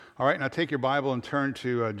All right, now take your Bible and turn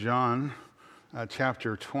to John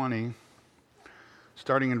chapter 20,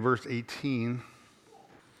 starting in verse 18.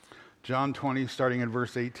 John 20, starting in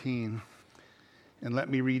verse 18. And let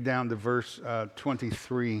me read down to verse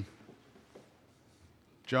 23.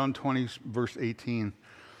 John 20, verse 18.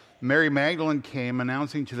 Mary Magdalene came,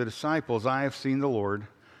 announcing to the disciples, "I have seen the Lord,"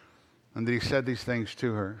 and that he said these things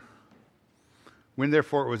to her. When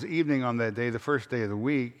therefore it was evening on that day, the first day of the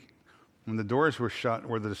week, when the doors were shut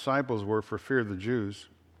where the disciples were for fear of the Jews,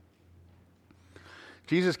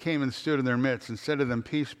 Jesus came and stood in their midst and said to them,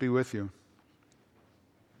 "Peace be with you."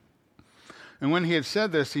 And when he had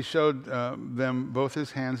said this, he showed them both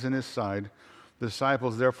his hands and his side. The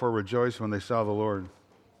disciples therefore rejoiced when they saw the Lord.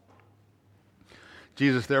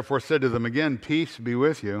 Jesus therefore said to them again, "Peace be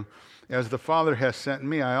with you. As the Father has sent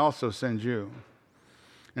me, I also send you."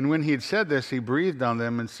 And when he had said this, he breathed on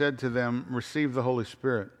them and said to them, "Receive the Holy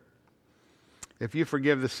Spirit. If you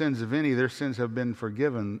forgive the sins of any, their sins have been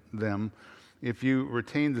forgiven them. If you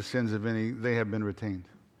retain the sins of any, they have been retained."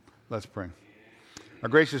 Let's pray. Our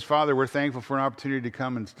gracious Father, we're thankful for an opportunity to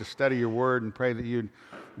come and to study your word and pray that you'd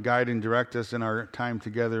guide and direct us in our time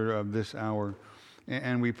together of this hour.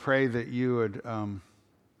 And we pray that you would,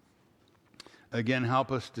 again,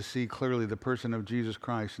 help us to see clearly the person of Jesus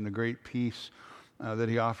Christ and the great peace that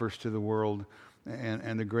he offers to the world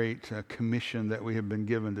and the great commission that we have been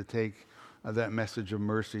given to take that message of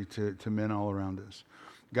mercy to men all around us.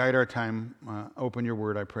 Guide our time. Open your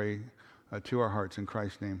word, I pray, to our hearts. In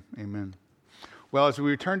Christ's name, amen. Well, as we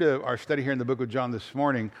return to our study here in the book of John this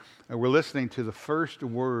morning, we're listening to the first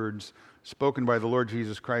words spoken by the Lord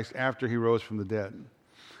Jesus Christ after he rose from the dead.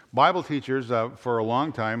 Bible teachers for a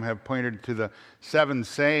long time have pointed to the 7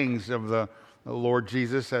 sayings of the Lord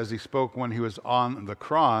Jesus as he spoke when he was on the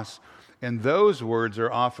cross, and those words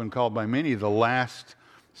are often called by many the last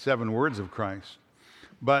 7 words of Christ.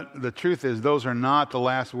 But the truth is, those are not the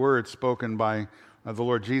last words spoken by the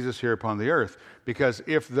Lord Jesus here upon the earth. Because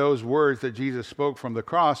if those words that Jesus spoke from the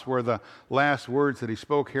cross were the last words that he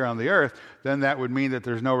spoke here on the earth, then that would mean that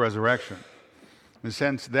there's no resurrection. And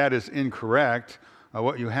since that is incorrect,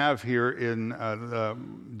 what you have here in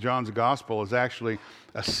John's gospel is actually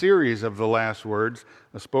a series of the last words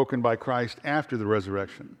spoken by Christ after the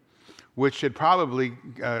resurrection, which should probably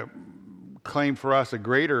claim for us a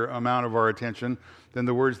greater amount of our attention than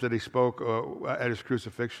the words that he spoke at his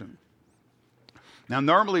crucifixion. Now,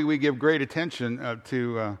 normally we give great attention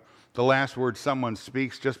to the last words someone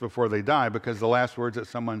speaks just before they die, because the last words that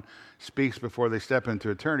someone speaks before they step into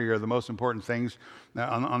eternity are the most important things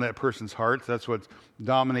on that person's heart. That's what's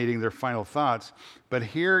dominating their final thoughts. But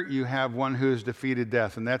here you have one who has defeated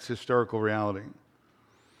death, and that's historical reality.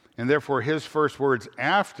 And therefore, his first words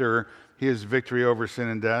after his victory over sin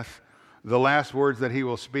and death, the last words that he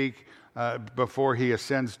will speak before he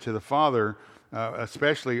ascends to the Father,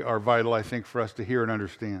 especially are vital, I think, for us to hear and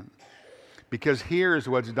understand. Because here's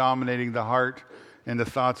what's dominating the heart and the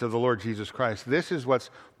thoughts of the Lord Jesus Christ. This is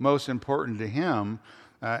what's most important to him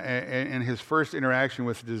in his first interaction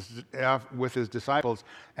with his disciples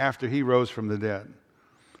after he rose from the dead.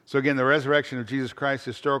 So again, the resurrection of Jesus Christ,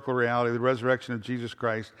 historical reality, the resurrection of Jesus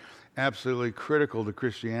Christ, absolutely critical to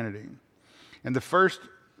Christianity. And the first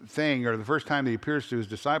thing, or the first time that he appears to his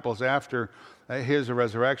disciples after his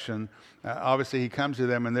resurrection, obviously he comes to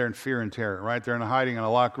them and they're in fear and terror, right? They're hiding in a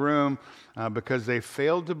locked room because they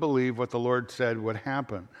failed to believe what the Lord said would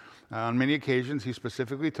happen. On many occasions, he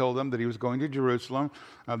specifically told them that he was going to Jerusalem,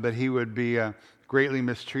 that he would be greatly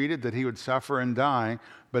mistreated, that he would suffer and die,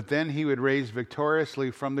 but then he would rise victoriously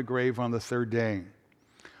from the grave on the 3rd day.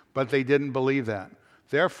 But they didn't believe that.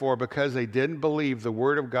 Therefore, because they didn't believe the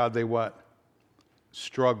word of God, they what?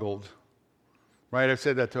 Struggled. Right? I've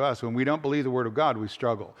said that to us. When we don't believe the word of God, we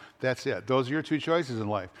struggle. That's it. Those are your 2 choices in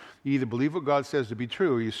life. You either believe what God says to be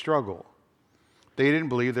true, or you struggle. They didn't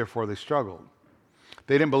believe, therefore they struggled.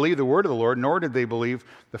 They didn't believe the word of the Lord, nor did they believe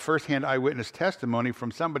the firsthand eyewitness testimony from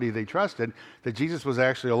somebody they trusted that Jesus was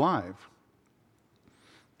actually alive.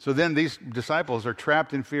 So then these disciples are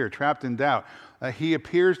trapped in fear, trapped in doubt. He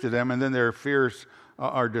appears to them, and then their fears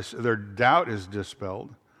their doubt is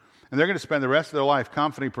dispelled. And they're going to spend the rest of their life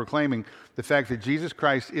confidently proclaiming the fact that Jesus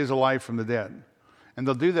Christ is alive from the dead. And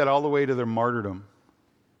they'll do that all the way to their martyrdom.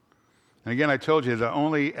 And again, I told you the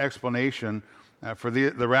only explanation for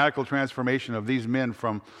the radical transformation of these men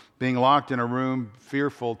from being locked in a room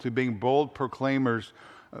fearful to being bold proclaimers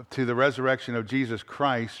to the resurrection of Jesus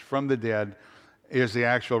Christ from the dead is the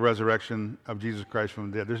actual resurrection of Jesus Christ from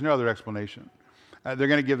the dead. There's no other explanation. They're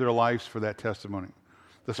going to give their lives for that testimony.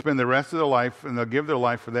 They'll spend the rest of their life, and they'll give their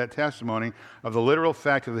life for that testimony of the literal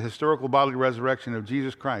fact of the historical bodily resurrection of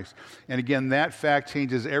Jesus Christ. And again, that fact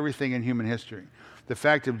changes everything in human history. The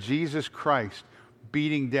fact of Jesus Christ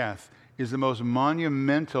beating death is the most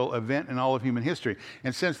monumental event in all of human history.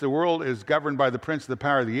 And since the world is governed by the prince of the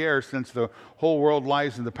power of the air, since the whole world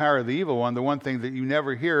lies in the power of the evil one, the one thing that you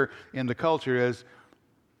never hear in the culture is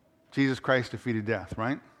Jesus Christ defeated death,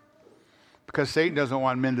 right? Because Satan doesn't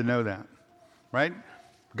want men to know that, right?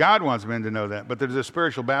 God wants men to know that, but there's a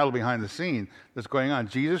spiritual battle behind the scene that's going on.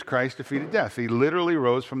 Jesus Christ defeated death. He literally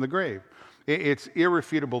rose from the grave. It's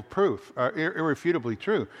irrefutable proof, irrefutably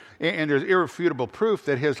true. And there's irrefutable proof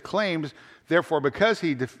that his claims, therefore, because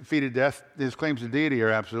he defeated death, his claims to deity are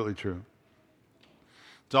absolutely true.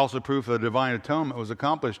 It's also proof that the divine atonement was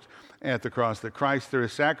accomplished at the cross, that Christ, through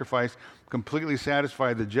his sacrifice, completely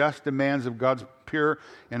satisfied the just demands of God's pure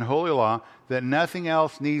and holy law, that nothing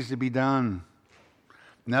else needs to be done.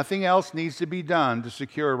 Nothing else needs to be done to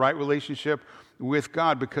secure a right relationship with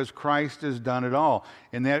God, because Christ has done it all.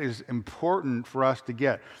 And that is important for us to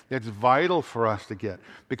get. That's vital for us to get.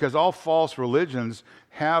 Because all false religions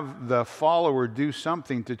have the follower do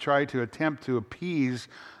something to try to attempt to appease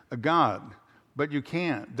a God. But you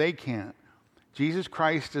can't. They can't. Jesus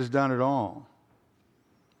Christ has done it all.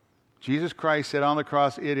 Jesus Christ said on the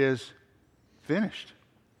cross, "It is finished."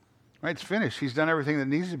 Right? It's finished. He's done everything that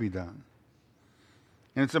needs to be done.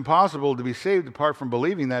 And it's impossible to be saved apart from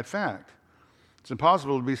believing that fact. It's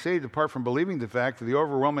impossible to be saved apart from believing the fact of the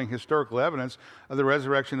overwhelming historical evidence of the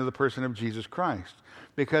resurrection of the person of Jesus Christ.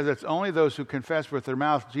 Because it's only those who confess with their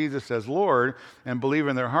mouth Jesus as Lord and believe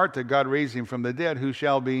in their heart that God raised him from the dead who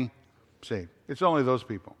shall be saved. It's only those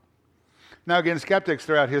people. Now again, skeptics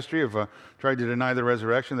throughout history have tried to deny the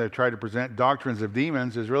resurrection. They've tried to present doctrines of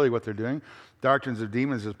demons is really what they're doing. Doctrines of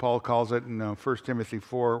demons, as Paul calls it in 1 Timothy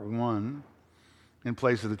 4:1. In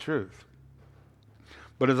place of the truth.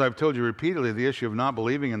 But as I've told you repeatedly, the issue of not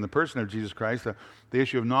believing in the person of Jesus Christ, the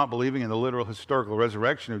issue of not believing in the literal historical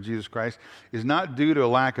resurrection of Jesus Christ is not due to a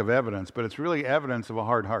lack of evidence, but it's really evidence of a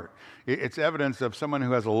hard heart. It's evidence of someone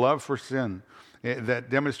who has a love for sin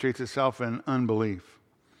that demonstrates itself in unbelief.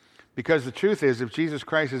 Because the truth is, if Jesus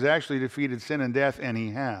Christ has actually defeated sin and death, and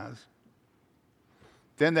he has,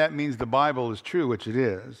 then that means the Bible is true, which it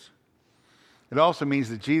is. It also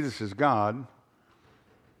means that Jesus is God.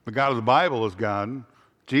 The God of the Bible is God.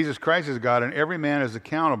 Jesus Christ is God, and every man is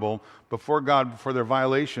accountable before God for their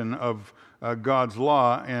violation of God's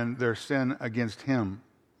law and their sin against him.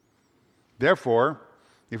 Therefore,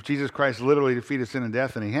 if Jesus Christ literally defeated sin and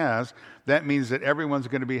death, and he has, that means that everyone's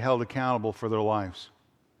going to be held accountable for their lives.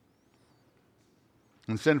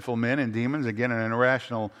 And sinful men and demons, again, in an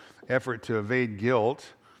irrational effort to evade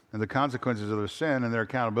guilt and the consequences of their sin and their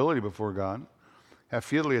accountability before God, have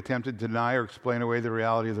futilely attempted to deny or explain away the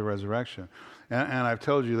reality of the resurrection. And I've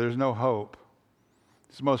told you, there's no hope.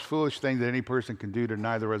 It's the most foolish thing that any person can do to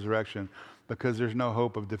deny the resurrection, because there's no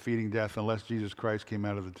hope of defeating death unless Jesus Christ came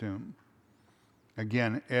out of the tomb.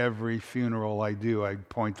 Again, every funeral I do, I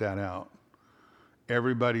point that out.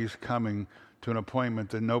 Everybody's coming to an appointment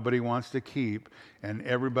that nobody wants to keep, and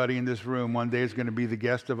everybody in this room one day is going to be the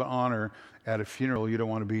guest of honor at a funeral you don't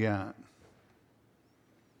want to be at.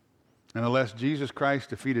 And unless Jesus Christ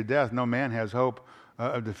defeated death, no man has hope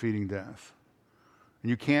of defeating death. And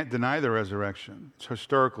you can't deny the resurrection. It's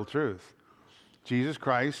historical truth. Jesus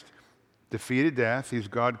Christ defeated death. He's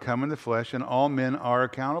God come in the flesh, and all men are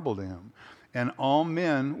accountable to him. And all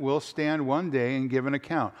men will stand one day and give an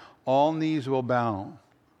account. All knees will bow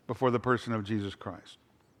before the person of Jesus Christ.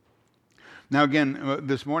 Now again,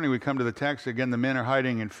 this morning we come to the text. Again, the men are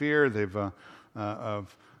hiding in fear. They've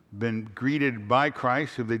been greeted by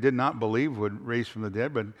Christ, who they did not believe would raise from the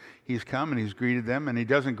dead, but he's come and he's greeted them, and he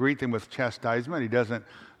doesn't greet them with chastisement. He doesn't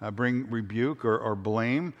bring rebuke or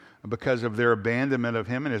blame because of their abandonment of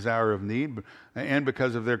him in his hour of need and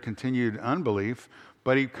because of their continued unbelief,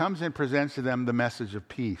 but he comes and presents to them the message of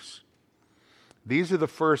peace. These are the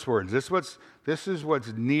first words. This is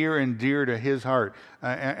what's near and dear to his heart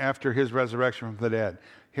after his resurrection from the dead.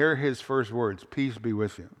 Here are his first words: "Peace be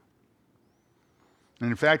with you." And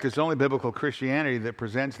in fact, it's only biblical Christianity that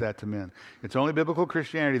presents that to men. It's only biblical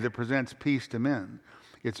Christianity that presents peace to men.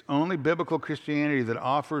 It's only biblical Christianity that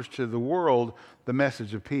offers to the world the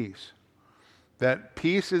message of peace. That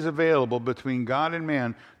peace is available between God and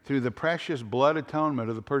man through the precious blood atonement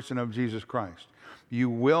of the person of Jesus Christ. You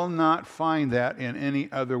will not find that in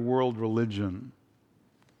any other world religion.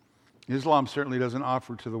 Islam certainly doesn't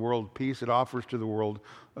offer to the world peace. It offers to the world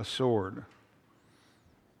a sword.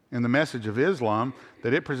 And the message of Islam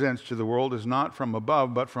that it presents to the world is not from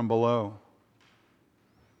above, but from below.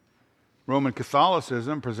 Roman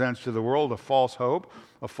Catholicism presents to the world a false hope,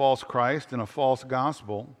 a false Christ, and a false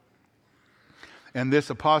gospel. And this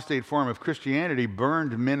apostate form of Christianity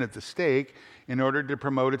burned men at the stake in order to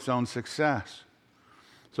promote its own success.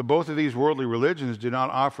 So both of these worldly religions do not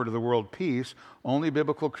offer to the world peace. Only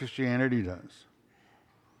biblical Christianity does.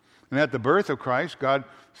 And at the birth of Christ, God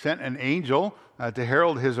sent an angel to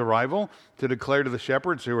herald his arrival, to declare to the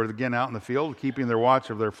shepherds who were again out in the field, keeping their watch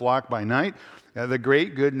of their flock by night, the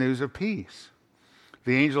great good news of peace.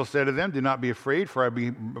 The angel said to them, "Do not be afraid, for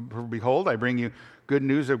behold, I bring you good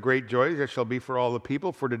news of great joy that shall be for all the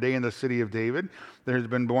people. For today in the city of David there has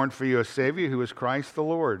been born for you a Savior, who is Christ the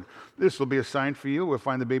Lord. This will be a sign for you. We'll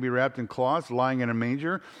find the baby wrapped in cloths, lying in a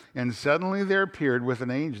manger." And suddenly there appeared with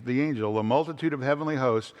the angel a multitude of heavenly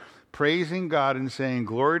hosts, praising God and saying,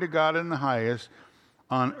 "Glory to God in the highest,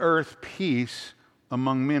 on earth peace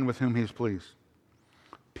among men with whom he is pleased."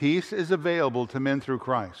 Peace is available to men through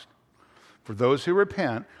Christ. For those who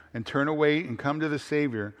repent and turn away and come to the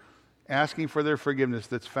Savior, asking for their forgiveness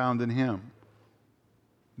that's found in him.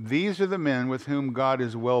 These are the men with whom God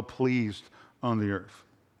is well pleased on the earth.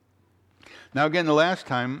 Now again, the last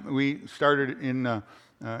time we started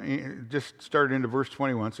just started into verse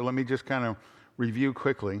 21, so let me just kind of review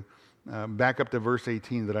quickly. Back up to verse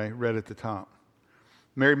 18 that I read at the top.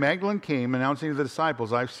 Mary Magdalene came, announcing to the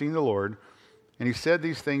disciples, "I've seen the Lord." And he said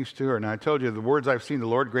these things to her. Now I told you the words, "I've seen the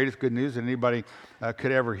Lord," greatest good news that anybody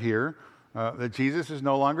could ever hear. That Jesus is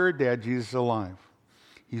no longer dead, Jesus is alive.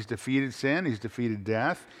 He's defeated sin, he's defeated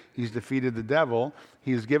death, he's defeated the devil.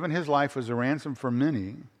 He has given his life as a ransom for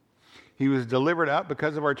many. He was delivered up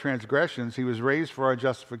because of our transgressions. He was raised for our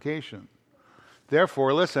justification.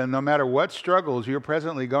 Therefore, listen, no matter what struggles you're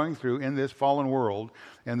presently going through in this fallen world,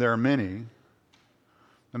 and there are many,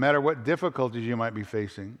 no matter what difficulties you might be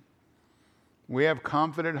facing, we have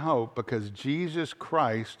confident hope because Jesus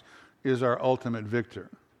Christ is our ultimate victor.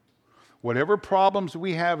 Whatever problems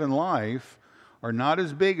we have in life are not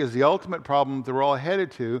as big as the ultimate problem that we're all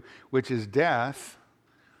headed to, which is death.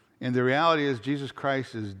 And the reality is Jesus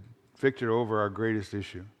Christ is victor over our greatest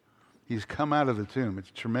issue. He's come out of the tomb.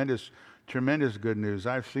 It's tremendous, tremendous good news.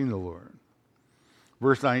 I've seen the Lord.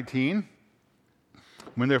 Verse 19,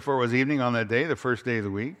 when therefore it was evening on that day, the first day of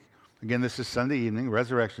the week, again, this is Sunday evening,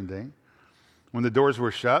 Resurrection Day, when the doors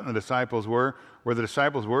were shut and the disciples were where the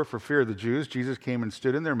disciples were for fear of the Jews, Jesus came and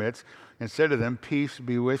stood in their midst and said to them, "Peace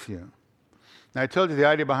be with you." Now I told you the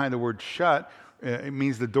idea behind the word shut, it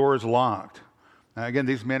means the door is locked. Again,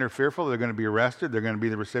 these men are fearful. They're going to be arrested. They're going to be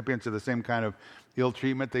the recipients of the same kind of ill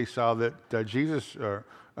treatment they saw that Jesus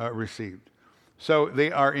received. So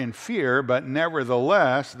they are in fear, but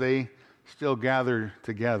nevertheless, they still gather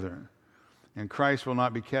together. And Christ will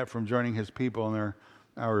not be kept from joining his people in their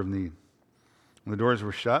hour of need. When the doors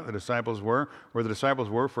were shut, the disciples were where the disciples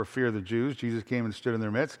were for fear of the Jews. Jesus came and stood in their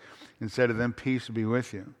midst and said to them, "Peace be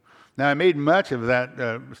with you." Now, I made much of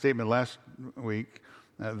that statement last week.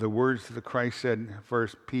 The words that Christ said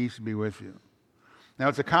first, "Peace be with you." Now,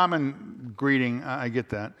 it's a common greeting, I get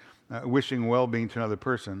that, wishing well-being to another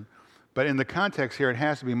person. But in the context here, it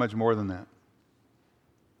has to be much more than that.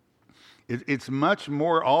 It's much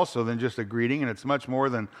more also than just a greeting, and it's much more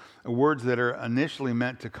than words that are initially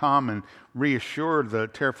meant to calm and reassure the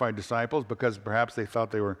terrified disciples because perhaps they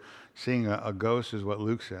thought they were seeing a ghost, is what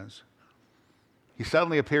Luke says. He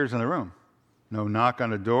suddenly appears in the room. No knock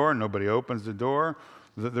on the door, nobody opens the door.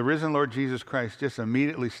 The risen Lord Jesus Christ just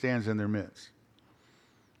immediately stands in their midst.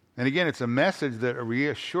 And again, it's a message that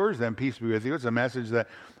reassures them, "Peace be with you." It's a message that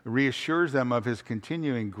reassures them of his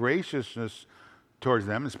continuing graciousness towards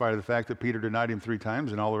them, in spite of the fact that Peter denied him 3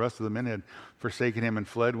 times and all the rest of the men had forsaken him and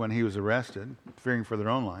fled when he was arrested, fearing for their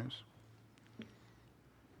own lives.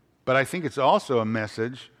 But I think it's also a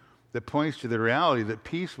message that points to the reality that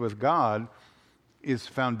peace with God is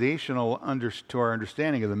foundational to our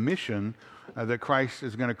understanding of the mission that Christ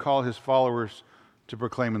is going to call his followers to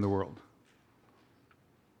proclaim in the world.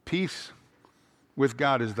 Peace with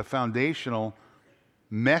God is the foundational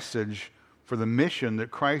message for the mission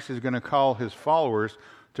that Christ is going to call his followers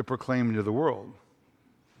to proclaim into the world.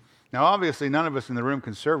 Now, obviously, none of us in the room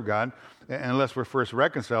can serve God unless we're first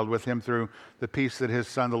reconciled with him through the peace that his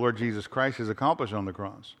Son, the Lord Jesus Christ, has accomplished on the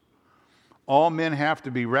cross. All men have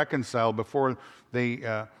to be reconciled before they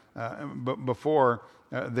are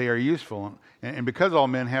useful. And because all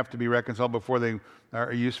men have to be reconciled before they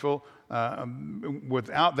are useful,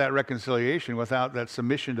 without that reconciliation, without that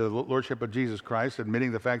submission to the Lordship of Jesus Christ,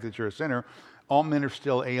 admitting the fact that you're a sinner, all men are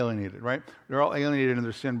still alienated, right? They're all alienated in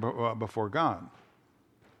their sin before God.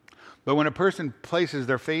 But when a person places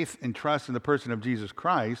their faith and trust in the person of Jesus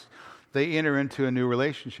Christ, they enter into a new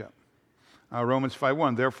relationship. Romans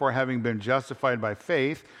 5:1, therefore, having been justified by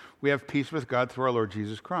faith, we have peace with God through our Lord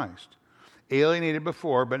Jesus Christ. Alienated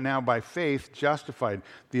before, but now by faith justified.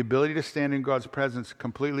 The ability to stand in God's presence,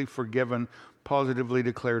 completely forgiven, positively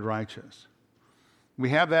declared righteous. We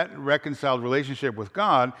have that reconciled relationship with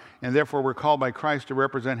God, and therefore we're called by Christ to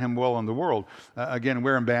represent him well in the world. Again,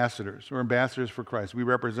 we're ambassadors. We're ambassadors for Christ. We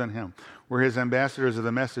represent him. We're his ambassadors of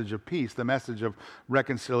the message of peace, the message of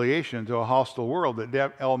reconciliation to a hostile world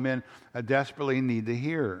that all men desperately need to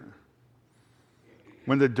hear.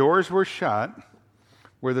 When the doors were shut,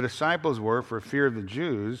 where the disciples were for fear of the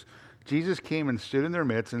Jews, Jesus came and stood in their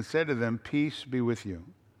midst and said to them, peace be with you.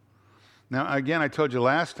 Now, again, I told you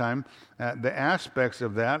last time, the aspects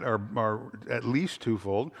of that are at least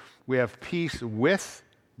twofold. We have peace with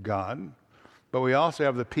God, but we also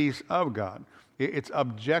have the peace of God. It's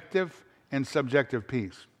objective and subjective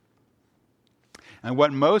peace. And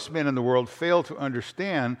what most men in the world fail to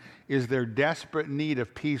understand is their desperate need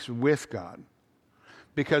of peace with God.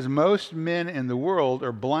 Because most men in the world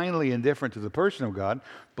are blindly indifferent to the person of God,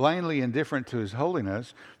 blindly indifferent to his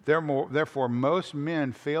holiness. Therefore, most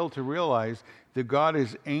men fail to realize that God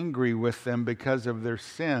is angry with them because of their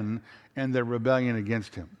sin and their rebellion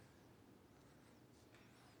against him.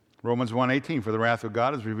 Romans 1:18, for the wrath of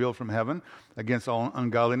God is revealed from heaven against all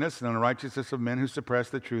ungodliness and unrighteousness of men who suppress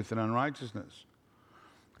the truth in unrighteousness.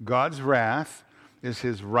 God's wrath is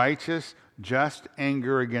his righteous, just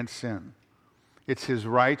anger against sin. It's his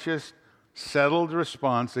righteous, settled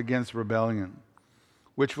response against rebellion,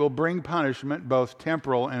 which will bring punishment both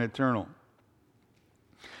temporal and eternal.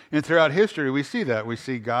 And throughout history, we see that. We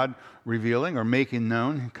see God revealing or making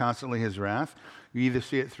known constantly his wrath. You either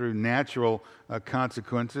see it through natural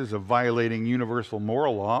consequences of violating universal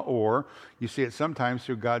moral law, or you see it sometimes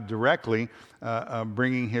through God directly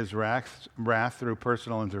bringing his wrath through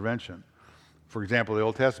personal intervention. For example, the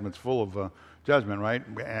Old Testament's full of judgment, right?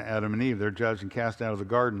 Adam and Eve, they're judged and cast out of the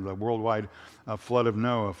garden. The worldwide flood of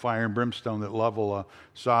Noah, fire and brimstone that level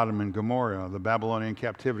Sodom and Gomorrah, the Babylonian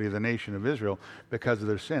captivity of the nation of Israel because of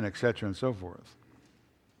their sin, etc., and so forth.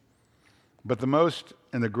 But the most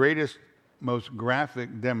and the greatest, most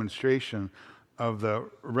graphic demonstration of the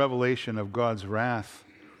revelation of God's wrath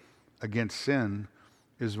against sin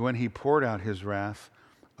is when he poured out his wrath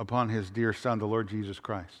upon his dear Son, the Lord Jesus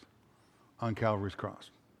Christ, on Calvary's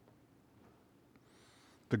cross.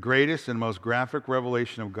 The greatest and most graphic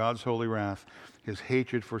revelation of God's holy wrath, his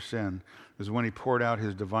hatred for sin, is when he poured out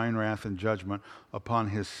his divine wrath and judgment upon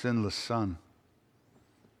his sinless Son,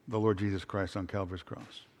 the Lord Jesus Christ, on Calvary's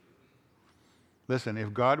cross. Listen,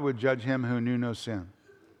 if God would judge him who knew no sin,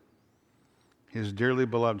 his dearly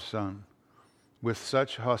beloved Son, with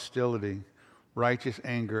such hostility, righteous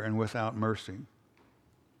anger, and without mercy,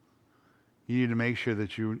 you need to make sure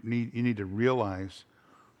that you need to realize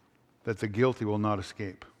that the guilty will not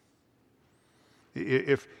escape.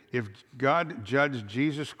 If God judged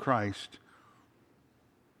Jesus Christ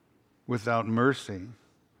without mercy,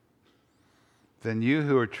 then you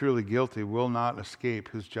who are truly guilty will not escape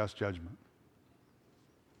his just judgment,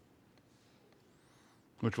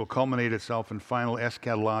 which will culminate itself in final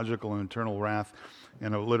eschatological and eternal wrath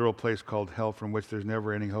in a literal place called hell from which there's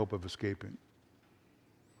never any hope of escaping.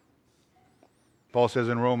 Paul says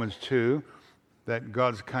in Romans 2 that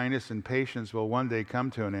God's kindness and patience will one day come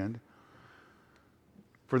to an end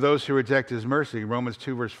for those who reject his mercy. Romans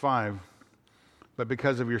 2 verse 5, but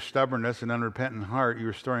because of your stubbornness and unrepentant heart, you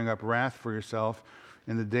are storing up wrath for yourself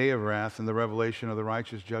in the day of wrath and the revelation of the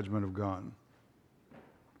righteous judgment of God.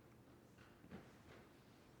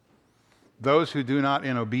 Those who do not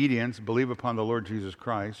in obedience believe upon the Lord Jesus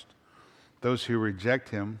Christ, those who reject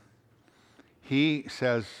him, he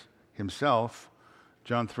says himself,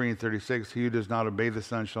 John 3:36, he who does not obey the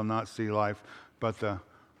Son shall not see life, but the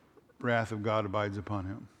wrath of God abides upon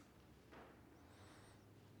him.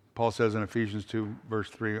 Paul says in Ephesians 2 verse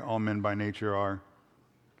 3, all men by nature are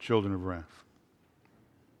children of wrath.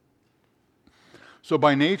 So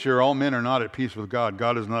by nature, all men are not at peace with God.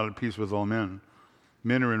 God is not at peace with all men.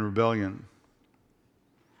 Men are in rebellion.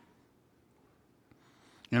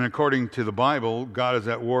 And according to the Bible, God is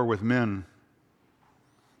at war with men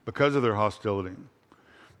because of their hostility.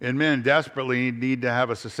 And men desperately need to have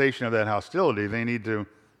a cessation of that hostility. They need to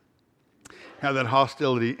have that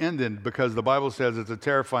hostility ended because the Bible says it's a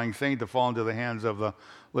terrifying thing to fall into the hands of the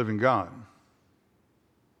living God.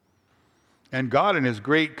 And God in his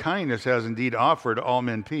great kindness has indeed offered all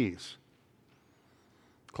men peace.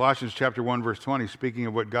 Colossians chapter 1 verse 20, speaking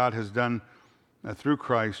of what God has done through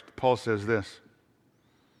Christ, Paul says this,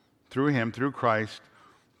 through him, through Christ,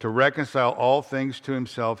 to reconcile all things to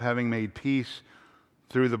himself, having made peace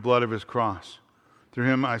through the blood of his cross, Through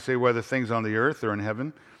him I say whether things on the earth or in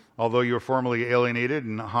heaven, although you were formerly alienated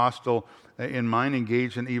and hostile in mind,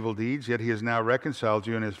 engaged in evil deeds, yet he has now reconciled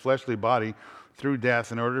you in his fleshly body through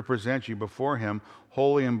death in order to present you before him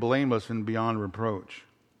holy and blameless and beyond reproach.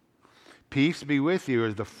 Peace be with you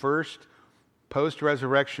is the first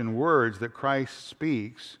post-resurrection words that Christ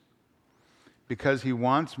speaks because he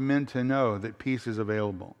wants men to know that peace is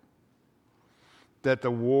available, that the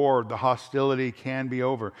war, the hostility can be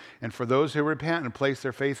over. And for those who repent and place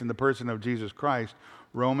their faith in the person of Jesus Christ,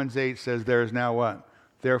 Romans 8 says there is now what?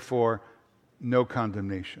 Therefore, no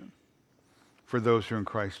condemnation for those who are in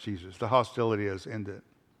Christ Jesus. The hostility has ended.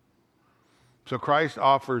 So Christ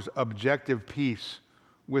offers objective peace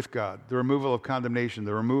with God, the removal of condemnation,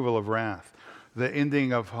 the removal of wrath, the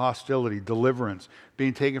ending of hostility, deliverance,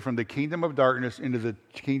 being taken from the kingdom of darkness into the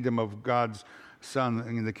kingdom of God's Son,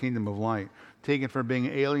 in the kingdom of light, taken from being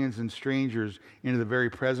aliens and strangers into the very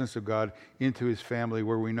presence of God, into his family,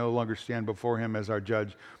 where we no longer stand before him as our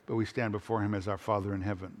judge, but we stand before him as our Father in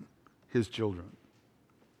heaven, his children.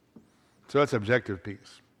 So that's objective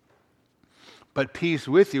peace. But peace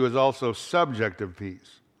with you is also subjective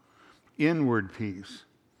peace, inward peace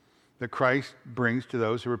that Christ brings to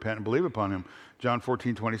those who repent and believe upon him. John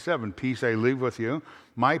 14:27, peace I leave with you,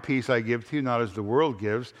 my peace I give to you, not as the world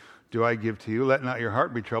gives, do I give to you. Let not your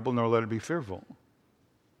heart be troubled, nor let it be fearful.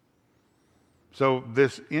 So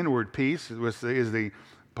this inward peace is the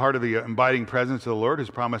part of the abiding presence of the Lord, who's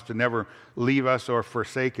promised to never leave us or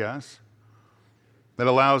forsake us, that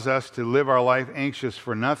allows us to live our life anxious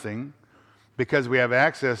for nothing because we have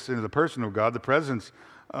access into the person of God, the presence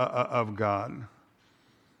of God.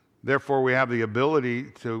 Therefore, we have the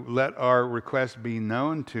ability to let our requests be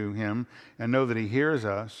known to him and know that he hears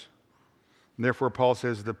us. And therefore, Paul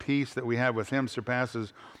says the peace that we have with him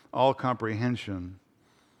surpasses all comprehension.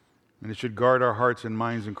 And it should guard our hearts and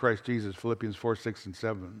minds in Christ Jesus, Philippians 4, 6, and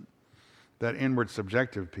 7. That inward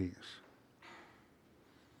subjective peace.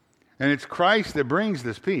 And it's Christ that brings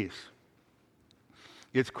this peace.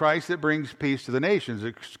 It's Christ that brings peace to the nations.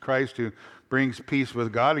 It's Christ who brings peace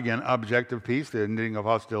with God. Again, objective peace, the ending of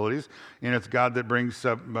hostilities. And it's God that brings,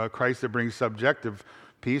 Christ that brings subjective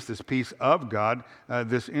peace, this peace of God,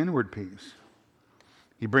 this inward peace.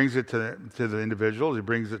 He brings it to the individuals, he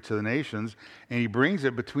brings it to the nations, and he brings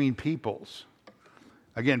it between peoples.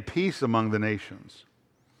 Again, peace among the nations,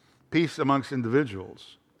 peace amongst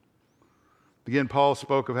individuals. Again, Paul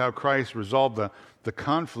spoke of how Christ resolved the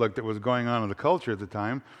conflict that was going on in the culture at the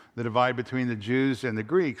time, the divide between the Jews and the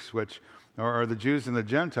Greeks, or the Jews and the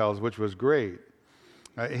Gentiles, which was great.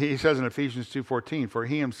 He says in Ephesians 2:14, for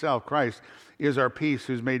he himself, Christ, is our peace,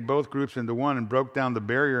 who's made both groups into one and broke down the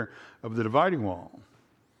barrier of the dividing wall.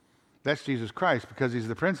 That's Jesus Christ, because he's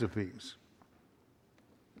the Prince of Peace.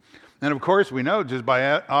 And of course, we know just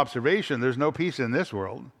by observation, there's no peace in this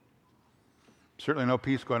world. Certainly no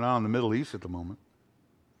peace going on in the Middle East at the moment.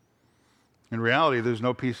 In reality, there's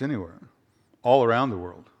no peace anywhere, all around the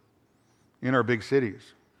world, in our big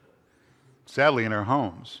cities, sadly in our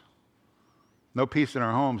homes. No peace in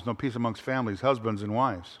our homes, no peace amongst families, husbands and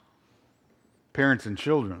wives, parents and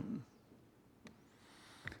children.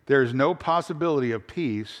 There is no possibility of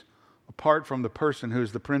peace apart from the person who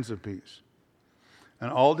is the Prince of Peace.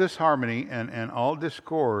 And all disharmony and all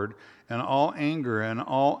discord and all anger and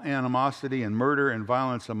all animosity and murder and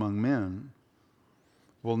violence among men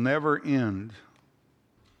will never end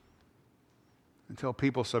until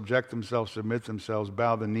people subject themselves, submit themselves,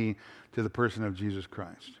 bow the knee to the person of Jesus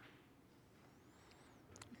Christ.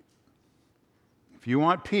 If you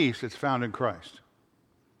want peace, it's found in Christ.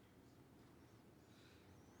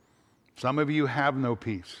 Some of you have no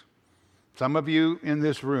peace. Some of you in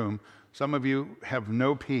this room, some of you have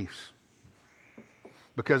no peace.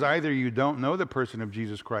 Because either you don't know the person of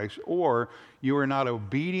Jesus Christ, or you are not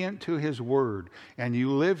obedient to his word, and you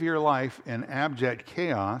live your life in abject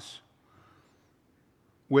chaos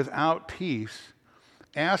without peace,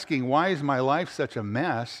 asking, why is my life such a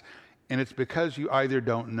mess? And it's because you either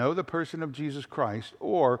don't know the person of Jesus Christ,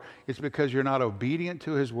 or it's because you're not obedient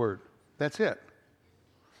to his word. That's it.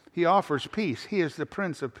 He offers peace. He is the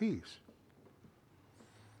Prince of Peace.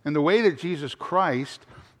 And the way that Jesus Christ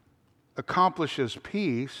accomplishes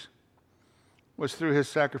peace was through his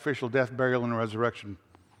sacrificial death, burial, and resurrection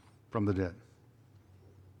from the dead.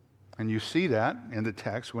 And you see that in the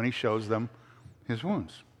text when he shows them his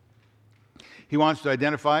wounds. He wants to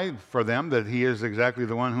identify for them that he is exactly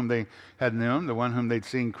the one whom they had known, the one whom they'd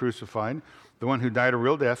seen crucified, the one who died a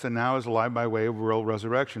real death and now is alive by way of real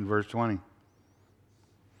resurrection, verse 20.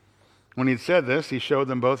 When he'd said this, he showed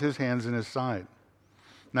them both his hands and his side.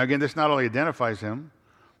 Now again, this not only identifies him,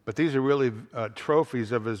 but these are really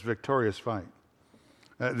trophies of his victorious fight.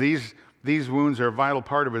 These wounds are a vital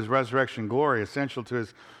part of his resurrection glory, essential to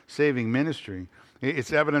his saving ministry.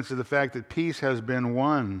 It's evidence of the fact that peace has been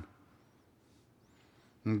won.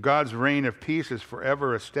 And God's reign of peace is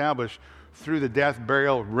forever established through the death,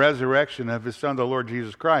 burial, resurrection of his Son, the Lord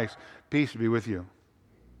Jesus Christ. Peace be with you.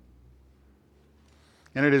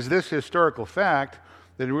 And it is this historical fact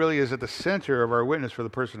that really is at the center of our witness for the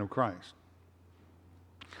person of Christ.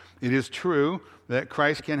 It is true that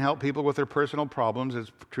Christ can help people with their personal problems.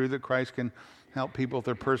 It's true that Christ can help people with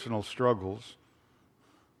their personal struggles.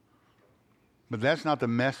 But that's not the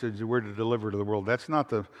message that we're to deliver to the world. That's not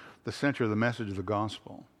the center of the message of the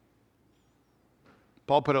gospel.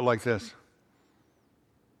 Paul put it like this.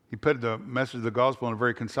 He put the message of the gospel in a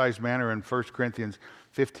very concise manner in 1 Corinthians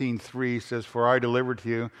 15:3. Says, "For I delivered to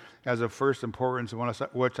you as of first importance,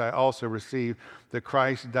 which I also received, that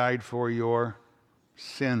Christ died for your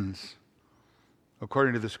sins,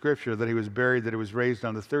 according to the Scripture, that he was buried, that he was raised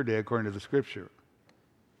on the third day, according to the Scripture."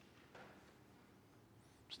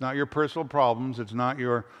 It's not your personal problems, it's not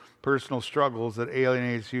your personal struggles that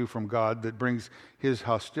alienates you from God, that brings his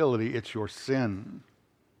hostility. It's your sin.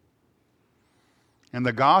 And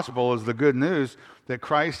the gospel is the good news that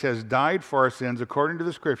Christ has died for our sins according to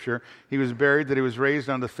the Scripture. He was buried, that he was raised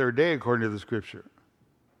on the third day according to the Scripture.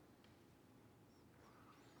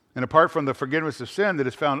 And apart from the forgiveness of sin that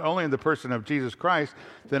is found only in the person of Jesus Christ,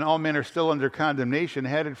 then all men are still under condemnation,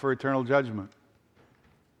 headed for eternal judgment.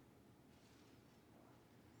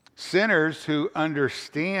 Sinners who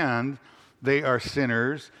understand they are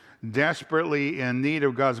sinners, desperately in need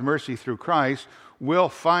of God's mercy through Christ, will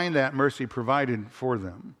find that mercy provided for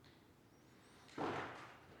them.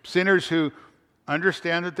 Sinners who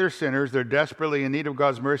understand that they're sinners, they're desperately in need of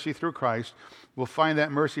God's mercy through Christ, will find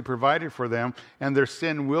that mercy provided for them, and their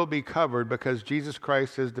sin will be covered because Jesus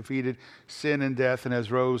Christ has defeated sin and death and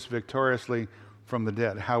has rose victoriously from the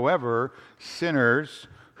dead. However, sinners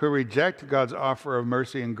who reject God's offer of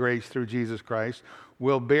mercy and grace through Jesus Christ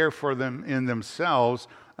will bear for them in themselves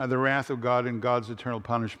the wrath of God and God's eternal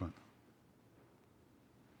punishment.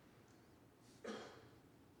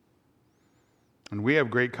 And we have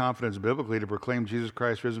great confidence biblically to proclaim Jesus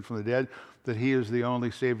Christ risen from the dead, that he is the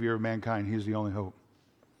only Savior of mankind. He is the only hope.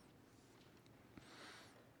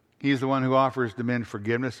 He is the one who offers to men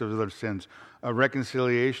forgiveness of their sins, a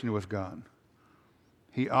reconciliation with God.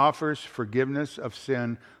 He offers forgiveness of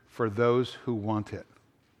sin for those who want it.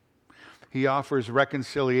 He offers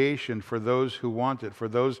reconciliation for those who want it, for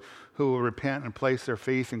those who will repent and place their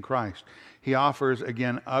faith in Christ. He offers,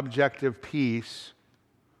 again, objective peace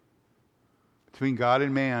between God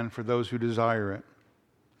and man for those who desire it.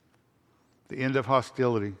 The end of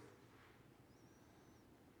hostility.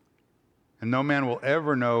 And no man will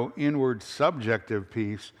ever know inward subjective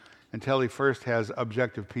peace until he first has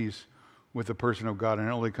objective peace with the person of God, and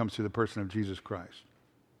it only comes through the person of Jesus Christ.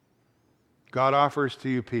 God offers to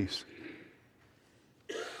you peace.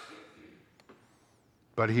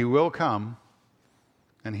 But he will come,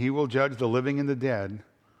 and he will judge the living and the dead,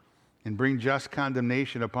 and bring just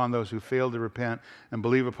condemnation upon those who fail to repent and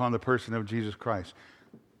believe upon the person of Jesus Christ.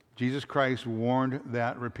 Jesus Christ warned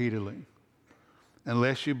that repeatedly.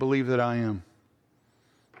 Unless you believe that I am,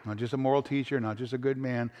 not just a moral teacher, not just a good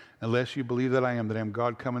man, unless you believe that I am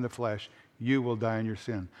God come in the flesh, you will die in your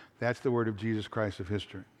sin. That's the word of Jesus Christ of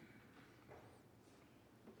history.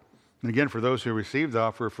 And again, for those who receive the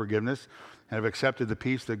offer of forgiveness and have accepted the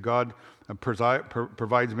peace that God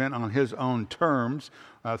provides men on his own terms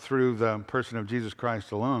through the person of Jesus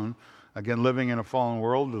Christ alone, again, living in a fallen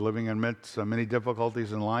world, living amidst many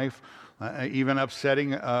difficulties in life, even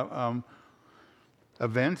upsetting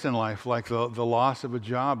events in life like the loss of a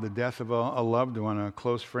job, the death of a loved one, a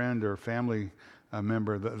close friend or family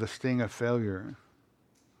member, the sting of failure.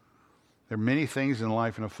 There are many things in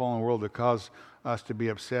life in a fallen world that cause us to be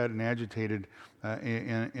upset and agitated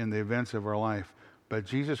in the events of our life. But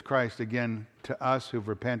Jesus Christ, again, to us who've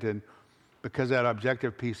repented, because that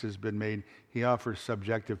objective peace has been made, he offers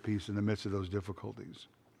subjective peace in the midst of those difficulties.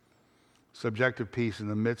 Subjective peace in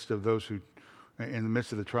the midst of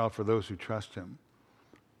the trial for those who trust him.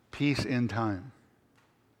 Peace in time.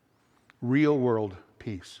 Real world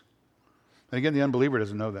peace. And again, the unbeliever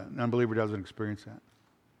doesn't know that. An unbeliever doesn't experience that.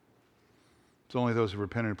 It's only those who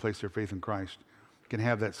repent and place their faith in Christ can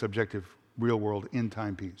have that subjective, real world,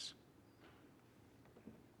 in-time peace.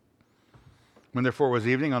 When therefore it was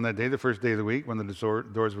evening on that day, the first day of the week, when the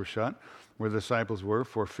doors were shut, where the disciples were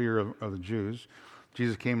for fear of the Jews,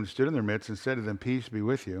 Jesus came and stood in their midst and said to them, "Peace be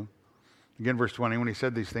with you." Again, verse 20, when he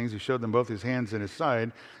said these things, he showed them both his hands and his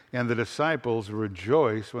side, and the disciples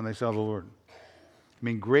rejoiced when they saw the Lord. I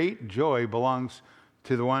mean, great joy belongs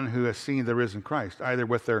to the one who has seen the risen Christ, either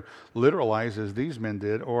with their literal eyes as these men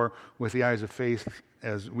did, or with the eyes of faith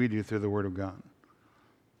as we do through the Word of God.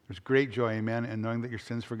 There's great joy, amen, in knowing that your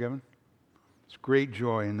sin's forgiven. There's great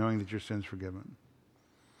joy in knowing that your sin's forgiven.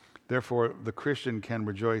 Therefore, the Christian can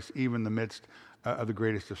rejoice even in the midst of the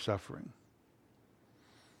greatest of suffering.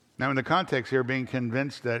 Now, in the context here, being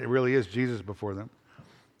convinced that it really is Jesus before them.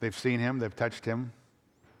 They've seen him, they've touched him,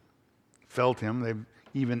 felt him, they've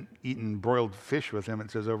even eaten broiled fish with him,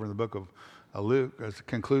 it says over in the book of Luke, as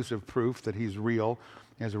conclusive proof that he's real.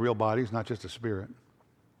 He has a real body, he's not just a spirit.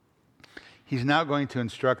 He's now going to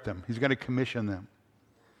instruct them. He's going to commission them.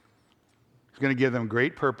 He's going to give them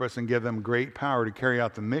great purpose and give them great power to carry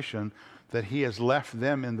out the mission that he has left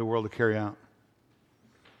them in the world to carry out.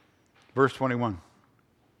 Verse 21.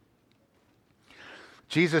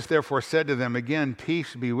 Jesus therefore said to them again,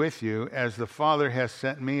 "Peace be with you. As the Father has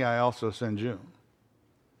sent me, I also send you."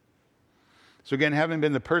 So again, having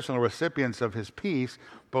been the personal recipients of his peace,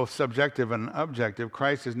 both subjective and objective,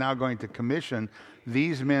 Christ is now going to commission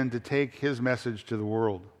these men to take his message to the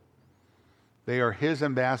world. They are his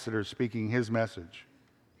ambassadors speaking his message.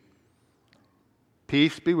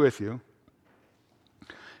 Peace be with you.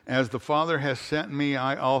 As the Father has sent me,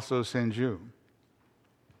 I also send you.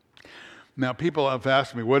 Now, people have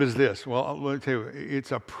asked me, what is this? Well, let me tell you,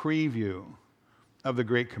 it's a preview of the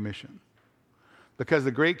Great Commission. Because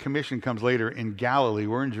the Great Commission comes later in Galilee.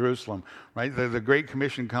 We're in Jerusalem, right? The Great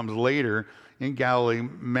Commission comes later in Galilee,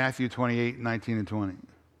 Matthew 28, 19 and 20.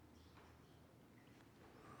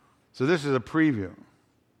 So this is a preview.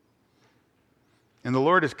 And the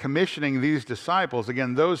Lord is commissioning these disciples,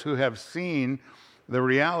 again, those who have seen the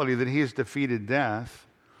reality that he has defeated death,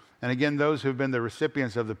 and again, those who have been the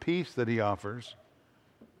recipients of the peace that he offers,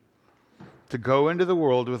 to go into the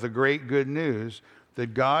world with the great good news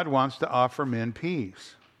that God wants to offer men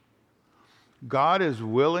peace. God is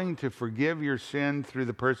willing to forgive your sin through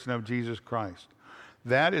the person of Jesus Christ.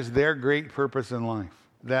 That is their great purpose in life,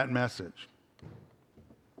 that message.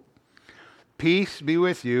 Peace be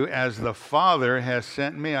with you. As the Father has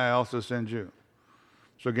sent me, I also send you.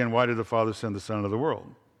 So again, why did the Father send the Son into the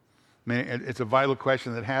world? I mean, it's a vital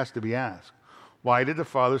question that has to be asked. Why did the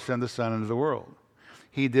Father send the Son into the world?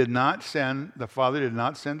 The Father did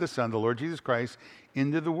not send the Son, the Lord Jesus Christ,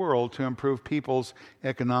 into the world to improve people's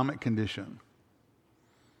economic condition.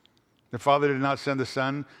 The Father did not send the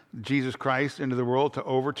Son, Jesus Christ, into the world to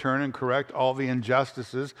overturn and correct all the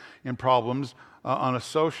injustices and problems on a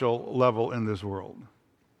social level in this world.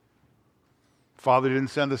 Father didn't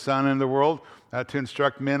send the Son into the world to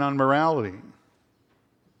instruct men on morality.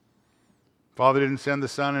 Father didn't send the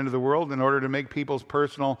Son into the world in order to make people's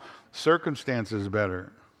personal circumstances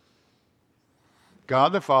better.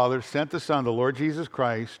 God the Father sent the Son, the Lord Jesus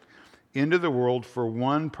Christ, into the world for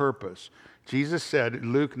one purpose. Jesus said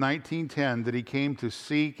in Luke 19:10 that he came to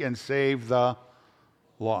seek and save the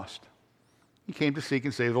lost. He came to seek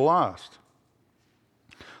and save the lost.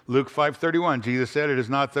 Luke 5:31, Jesus said, "It is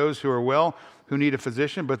not those who are well who need a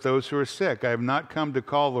physician, but those who are sick. I have not come to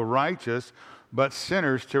call the righteous, but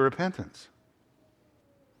sinners to repentance."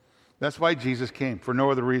 That's why Jesus came, for no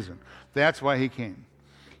other reason. That's why he came.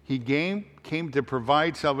 He came to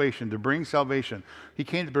provide salvation, to bring salvation. He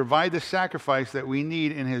came to provide the sacrifice that we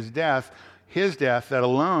need in his death that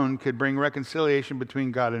alone could bring reconciliation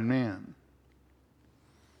between God and man.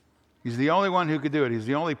 He's the only one who could do it. He's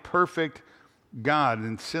the only perfect God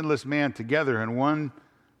and sinless man together in one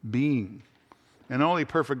being. And only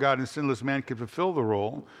perfect God and sinless man can fulfill the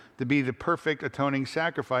role to be the perfect atoning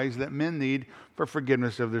sacrifice that men need for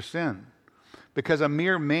forgiveness of their sin. Because a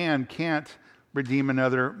mere man can't redeem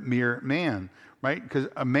another mere man, right? Because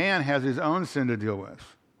a man has his own sin to deal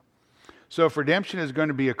with. So if redemption is going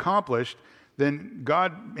to be accomplished, then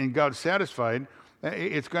God's satisfied,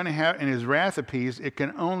 it's going to have, in his wrath appeased, it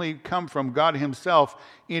can only come from God himself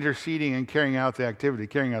interceding and carrying out the activity,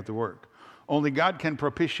 carrying out the work. Only God can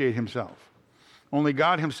propitiate himself. Only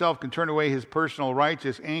God himself can turn away his personal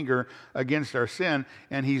righteous anger against our sin,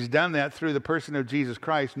 and he's done that through the person of Jesus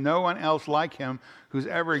Christ. No one else like him who's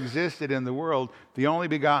ever existed in the world, the only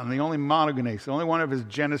begotten, the only monogenes, the only one of his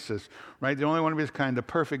genesis, right? The only one of his kind, the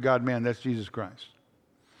perfect God-man, that's Jesus Christ.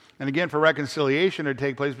 And again, for reconciliation to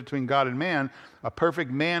take place between God and man, a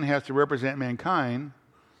perfect man has to represent mankind.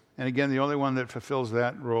 And again, the only one that fulfills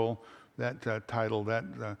that role, that title,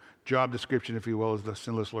 that job description, if you will, is the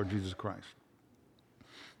sinless Lord Jesus Christ.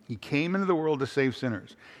 He came into the world to save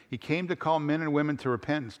sinners. He came to call men and women to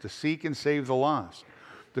repentance, to seek and save the lost,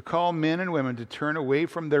 to call men and women to turn away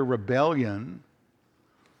from their rebellion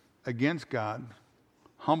against God,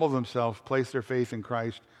 humble themselves, place their faith in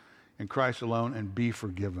Christ alone, and be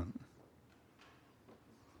forgiven.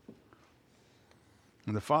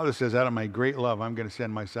 And the Father says, out of my great love, I'm going to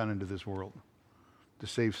send my Son into this world to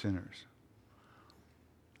save sinners.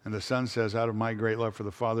 And the Son says, out of my great love for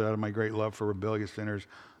the Father, out of my great love for rebellious sinners,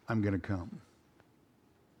 I'm going to come.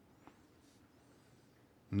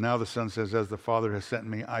 And now the Son says, as the Father has sent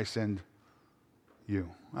me, I send you.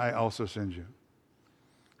 I also send you.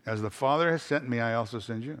 As the Father has sent me, I also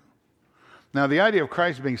send you. Now, the idea of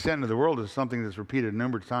Christ being sent into the world is something that's repeated a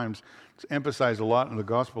number of times. It's emphasized a lot in the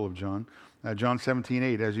Gospel of John. John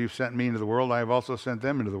 17:8, as you've sent me into the world, I have also sent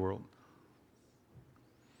them into the world.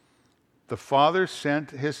 The Father sent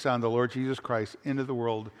his Son, the Lord Jesus Christ, into the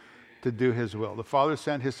world to do his will. The Father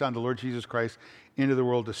sent his Son, the Lord Jesus Christ, into the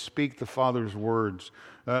world to speak the Father's words.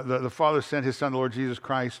 The Father sent his Son, the Lord Jesus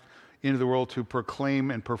Christ, into the world to proclaim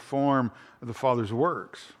and perform the Father's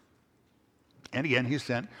works. And again,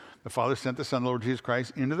 the Father sent the Son, the Lord Jesus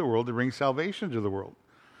Christ, into the world to bring salvation to the world.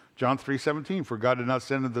 John 3:17, for God did not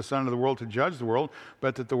send the Son into the world to judge the world,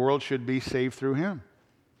 but that the world should be saved through him.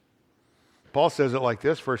 Paul says it like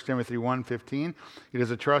this, 1 Timothy 1:15. It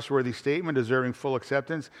is a trustworthy statement deserving full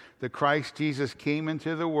acceptance that Christ Jesus came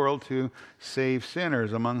into the world to save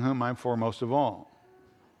sinners, among whom I'm foremost of all.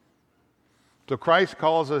 So Christ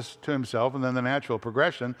calls us to himself, and then the natural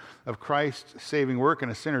progression of Christ's saving work in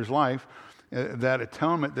a sinner's life, that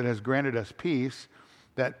atonement that has granted us peace,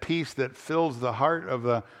 that peace that fills the heart of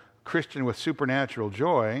the Christian with supernatural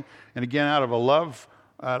joy, and again out of a love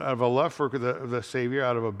for the Savior,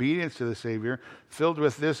 out of obedience to the Savior, filled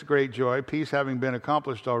with this great joy, peace having been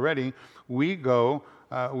accomplished already, we go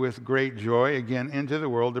with great joy again into the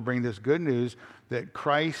world to bring this good news that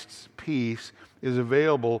Christ's peace is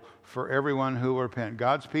available for everyone who will repent.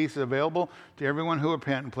 God's peace is available to everyone who will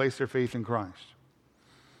repent and place their faith in Christ.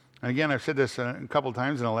 And again, I've said this a couple of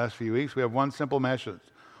times in the last few weeks. We have one simple message.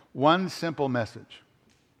 One simple message.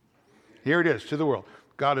 Here it is to the world.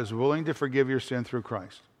 God is willing to forgive your sin through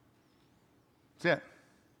Christ. That's it.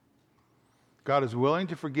 God is willing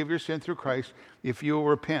to forgive your sin through Christ if you will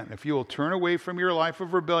repent, if you will turn away from your life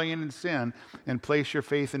of rebellion and sin and place your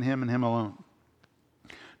faith in him and him alone.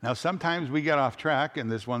 Now, sometimes we get off track in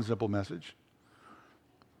this one simple message.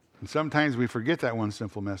 And sometimes we forget that one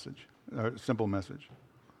simple message.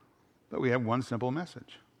 But we have one simple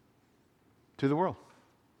message to the world.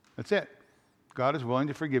 That's it. God is willing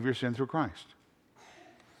to forgive your sin through Christ.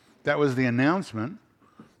 That was the announcement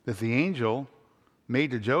that the angel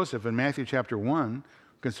made to Joseph in Matthew chapter 1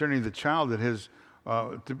 concerning the child that his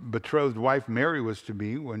betrothed wife Mary was to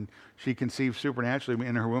be when she conceived supernaturally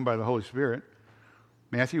in her womb by the Holy Spirit.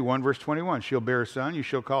 Matthew 1 verse 21, she'll bear a son, you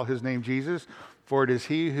shall call his name Jesus, for it is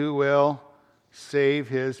he who will save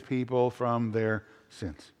his people from their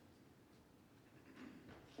sins.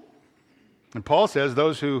 And Paul says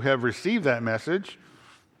those who have received that message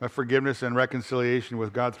of forgiveness and reconciliation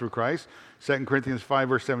with God through Christ, 2 Corinthians 5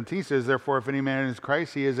 verse 17 says, therefore, if any man is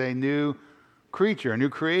Christ, he is a new creature, a new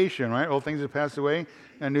creation, right? Old things have passed away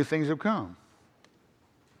and new things have come.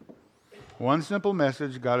 One simple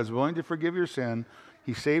message, God is willing to forgive your sin.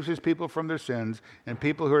 He saves his people from their sins, and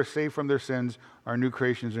people who are saved from their sins are new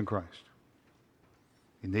creations in Christ.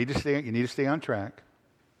 You need to stay on track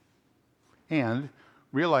and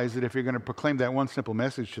realize that if you're going to proclaim that one simple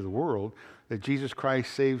message to the world, that Jesus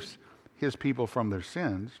Christ saves his people from their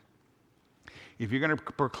sins, if you're going to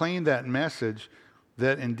proclaim that message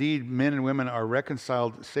that indeed men and women are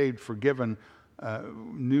reconciled, saved, forgiven,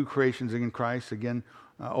 new creations in Christ, again,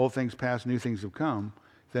 old things past, new things have come,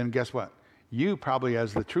 then guess what? You probably,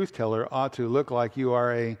 as the truth teller, ought to look like you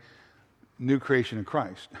are a new creation in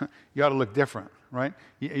Christ. You ought to look different, right?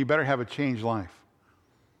 You better have a changed life.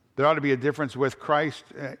 There ought to be a difference with Christ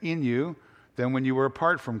in you than when you were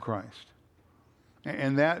apart from Christ.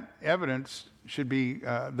 And that evidence should be,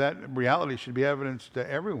 that reality should be evidence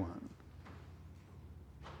to everyone.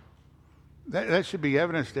 That should be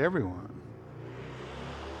evidence to everyone.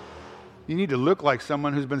 You need to look like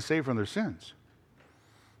someone who's been saved from their sins.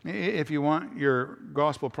 If you want your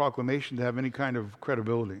gospel proclamation to have any kind of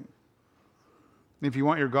credibility, if you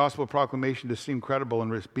want your gospel proclamation to seem credible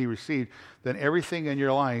and be received, then everything in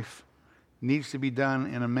your life needs to be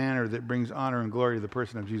done in a manner that brings honor and glory to the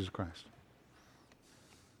person of Jesus Christ.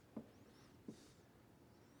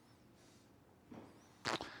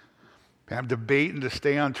 I'm debating to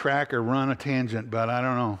stay on track or run a tangent, but I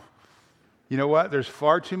don't know. You know what? There's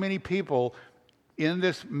far too many people in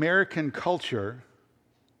this American culture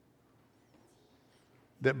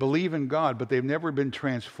that believe in God, but they've never been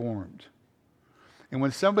transformed. And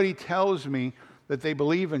when somebody tells me that they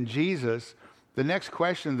believe in Jesus, the next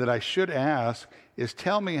question that I should ask is,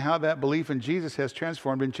 tell me how that belief in Jesus has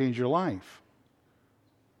transformed and changed your life.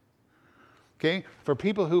 Okay? For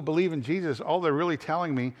people who believe in Jesus, all they're really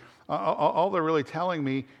telling me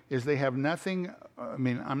is they have nothing. I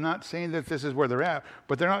mean, I'm not saying that this is where they're at,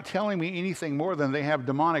 but they're not telling me anything more than they have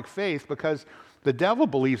demonic faith, because the devil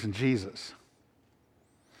believes in Jesus.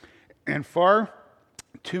 And far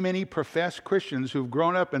too many professed Christians who've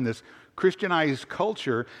grown up in this Christianized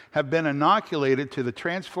culture have been inoculated to the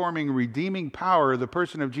transforming, redeeming power of the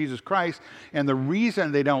person of Jesus Christ. And the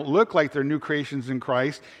reason they don't look like they're new creations in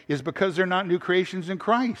Christ is because they're not new creations in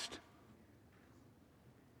Christ.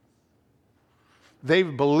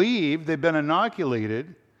 They've believed, they've been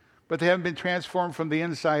inoculated, but they haven't been transformed from the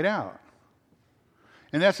inside out.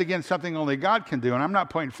 And that's, again, something only God can do. And I'm not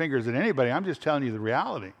pointing fingers at anybody. I'm just telling you the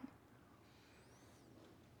reality.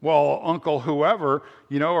 Well, Uncle whoever,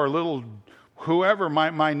 or little whoever,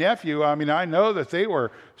 my nephew, I mean, I know that they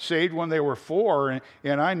were saved when they were 4,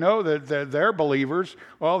 and I know that they're believers.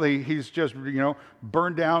 Well, he's just,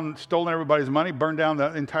 burned down, stolen everybody's money, burned down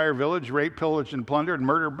the entire village, raped, pillaged, and plundered, and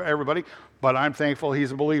murdered everybody, but I'm thankful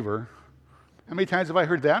he's a believer. How many times have I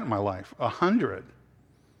heard that in my life? 100.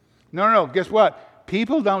 No, guess what?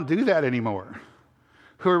 People don't do that anymore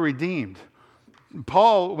who are redeemed.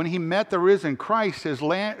 Paul, when he met the risen Christ, his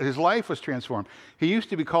life was transformed. He used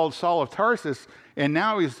to be called Saul of Tarsus, and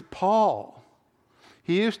now he's Paul.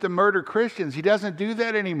 He used to murder Christians. He doesn't do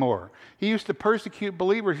that anymore. He used to persecute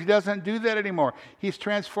believers. He doesn't do that anymore. He's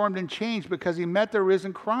transformed and changed because he met the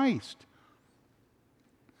risen Christ.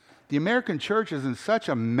 The American church is in such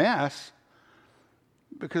a mess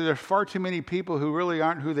because there's far too many people who really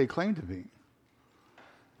aren't who they claim to be.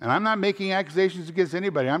 And I'm not making accusations against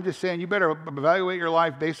anybody. I'm just saying you better evaluate your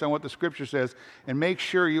life based on what the Scripture says and make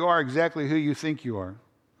sure you are exactly who you think you are.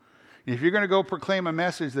 And if you're going to go proclaim a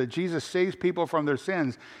message that Jesus saves people from their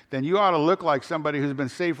sins, then you ought to look like somebody who's been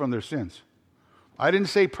saved from their sins. I didn't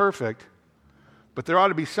say perfect, but there ought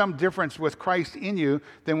to be some difference with Christ in you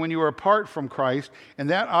than when you were apart from Christ, and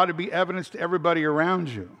that ought to be evidence to everybody around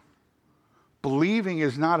you. Believing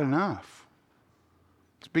is not enough.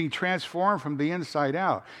 It's being transformed from the inside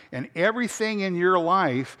out. And everything in your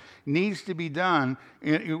life needs to be done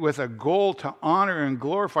with a goal to honor and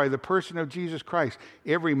glorify the person of Jesus Christ.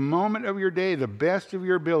 Every moment of your day, the best of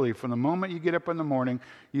your ability, from the moment you get up in the morning,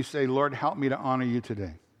 you say, Lord, help me to honor you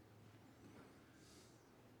today.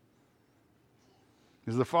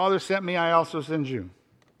 As the Father sent me, I also send you.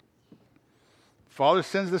 The Father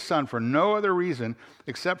sends the Son for no other reason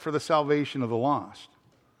except for the salvation of the lost,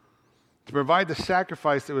 to provide the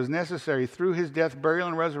sacrifice that was necessary through his death, burial,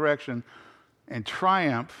 and resurrection, and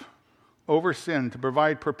triumph over sin, to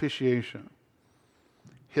provide propitiation.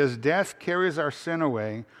 His death carries our sin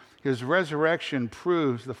away. His resurrection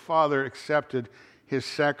proves the Father accepted his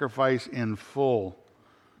sacrifice in full.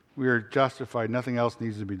 We are justified. Nothing else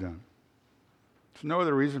needs to be done. There's no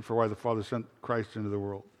other reason for why the Father sent Christ into the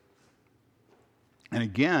world. And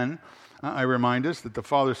again, I remind us that the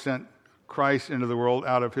Father sent Christ into the world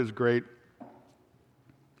out of his great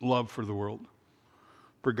love for the world.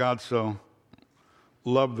 For God so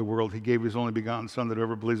loved the world, he gave his only begotten Son, that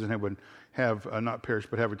whoever believes in him would have not perish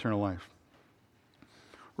but have eternal life.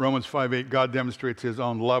 Romans 5:8, God demonstrates his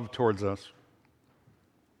own love towards us,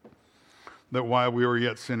 that while we were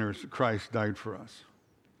yet sinners, Christ died for us.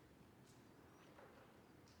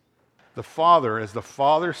 The Father, as the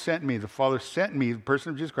Father sent me, the person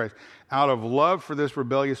of Jesus Christ, out of love for this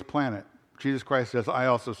rebellious planet. Jesus Christ says, I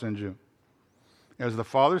also send you. As the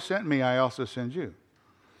Father sent me, I also send you.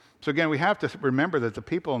 So again, we have to remember that the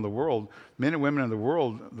people in the world, men and women in the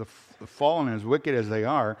world, the fallen and as wicked as they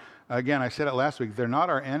are, again, I said it last week, they're not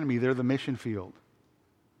our enemy, they're the mission field.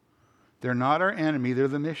 They're not our enemy, they're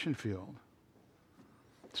the mission field.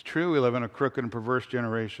 It's true we live in a crooked and perverse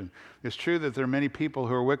generation. It's true that there are many people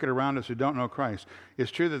who are wicked around us who don't know Christ. It's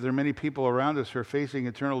true that there are many people around us who are facing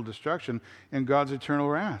eternal destruction and God's eternal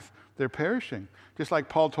wrath. They're perishing. Just like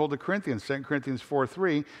Paul told the Corinthians, 2 Corinthians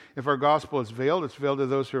 4:3, if our gospel is veiled, it's veiled to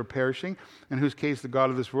those who are perishing, in whose case the God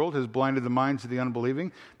of this world has blinded the minds of the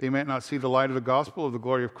unbelieving. They might not see the light of the gospel of the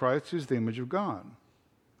glory of Christ, who is the image of God.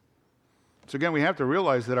 So again, we have to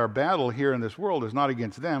realize that our battle here in this world is not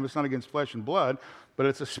against them. It's not against flesh and blood, but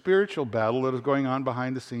it's a spiritual battle that is going on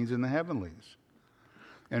behind the scenes in the heavenlies.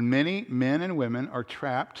 And many men and women are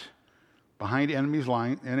trapped behind enemy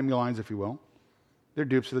lines, if you will. They're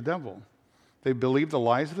dupes of the devil. They believe the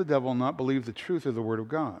lies of the devil and not believe the truth of the Word of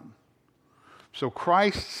God. So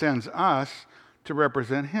Christ sends us to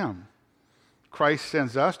represent him. Christ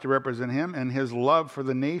sends us to represent him and his love for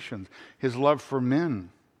the nations, his love for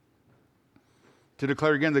men. To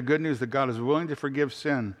declare again the good news that God is willing to forgive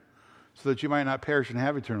sin so that you might not perish and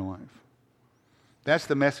have eternal life. That's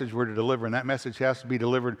the message we're to deliver, and that message has to be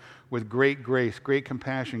delivered with great grace, great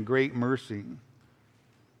compassion, great mercy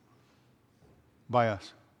by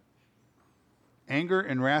us. Anger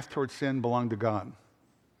and wrath towards sin belong to God.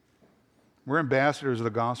 We're ambassadors of the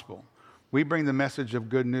gospel. We bring the message of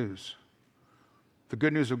good news. The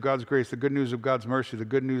good news of God's grace, the good news of God's mercy, the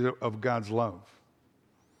good news of God's love.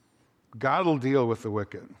 God will deal with the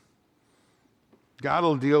wicked. God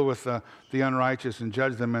will deal with the unrighteous and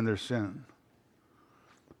judge them in their sin.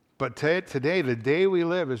 But today, the day we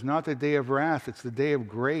live is not the day of wrath, it's the day of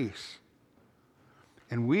grace.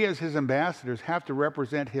 And we as his ambassadors have to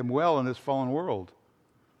represent him well in this fallen world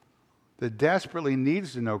that desperately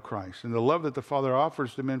needs to know Christ and the love that the Father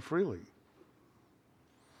offers to men freely.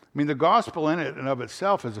 I mean, the gospel in it and of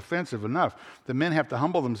itself is offensive enough. The men have to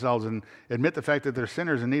humble themselves and admit the fact that they're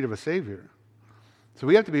sinners in need of a Savior. So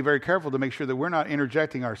we have to be very careful to make sure that we're not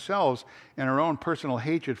interjecting ourselves and our own personal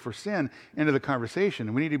hatred for sin into the conversation.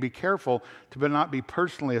 And we need to be careful to not be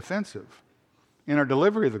personally offensive in our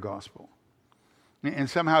delivery of the gospel and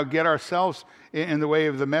somehow get ourselves in the way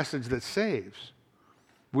of the message that saves.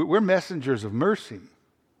 We're messengers of mercy.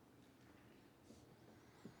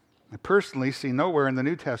 I personally see nowhere in the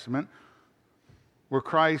New Testament where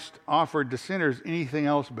Christ offered to sinners anything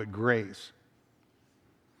else but grace.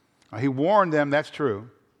 He warned them, that's true,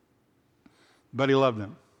 but he loved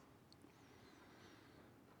them.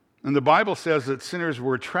 And the Bible says that sinners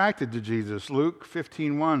were attracted to Jesus. Luke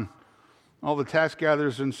 15:1. All the tax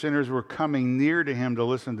gatherers and sinners were coming near to him to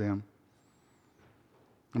listen to him.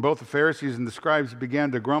 And both the Pharisees and the scribes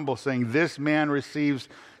began to grumble, saying, "This man receives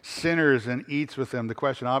sinners and eats with them." The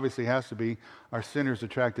question obviously has to be, are sinners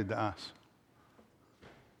attracted to us?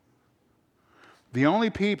 The only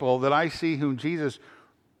people that I see whom Jesus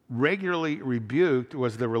regularly rebuked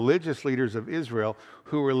was the religious leaders of Israel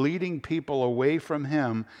who were leading people away from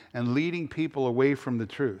him and leading people away from the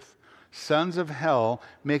truth. Sons of hell,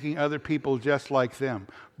 making other people just like them.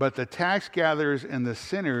 But the tax gatherers and the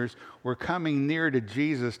sinners were coming near to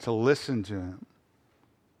Jesus to listen to him.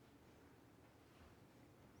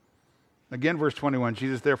 Again, verse 21,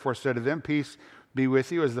 Jesus therefore said to them, "Peace be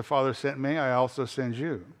with you. As the Father sent me, I also send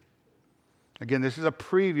you." Again, this is a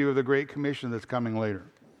preview of the Great Commission that's coming later.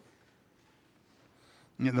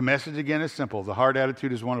 The message again is simple. The heart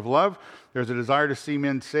attitude is one of love. There's a desire to see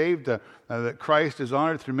men saved, that Christ is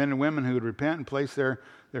honored through men and women who would repent and place their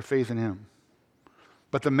faith in him.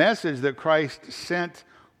 But the message that Christ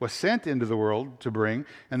was sent into the world to bring,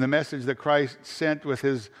 and the message that Christ sent with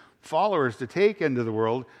his followers to take into the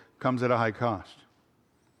world comes at a high cost.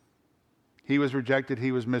 He was rejected,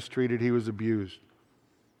 he was mistreated, he was abused.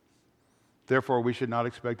 Therefore, we should not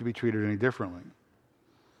expect to be treated any differently.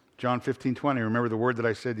 John 15:20, remember the word that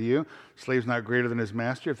I said to you, slave's not greater than his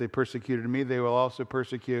master. If they persecuted me, they will also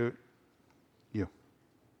persecute you.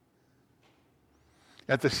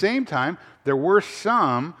 At the same time, there were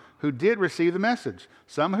some who did receive the message.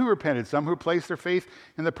 Some who repented, some who placed their faith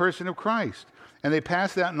in the person of Christ. And they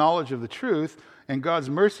passed that knowledge of the truth and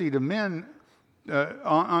God's mercy to men,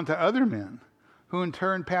 on to other men, who in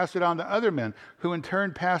turn passed it on to other men, who in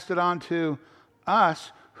turn passed it on to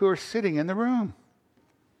us who are sitting in the room.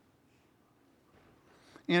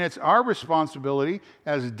 And it's our responsibility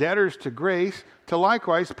as debtors to grace to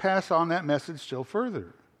likewise pass on that message still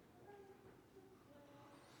further.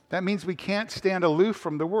 That means we can't stand aloof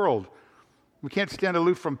from the world. We can't stand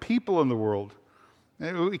aloof from people in the world.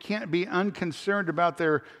 We can't be unconcerned about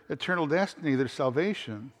their eternal destiny, their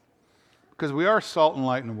salvation, because we are salt and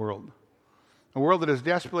light in the world. A world that is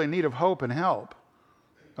desperately in need of hope and help.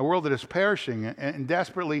 A world that is perishing and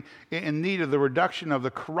desperately in need of the reduction of the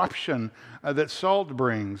corruption that salt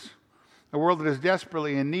brings. A world that is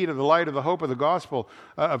desperately in need of the light of the hope of the gospel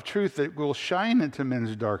of truth that will shine into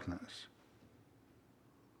men's darkness.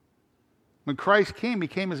 When Christ came, he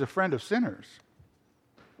came as a friend of sinners.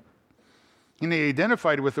 And he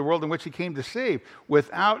identified with the world in which he came to save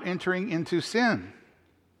without entering into sin.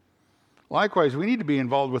 Likewise, we need to be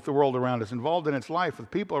involved with the world around us, involved in its life, with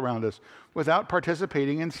people around us, without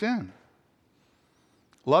participating in sin.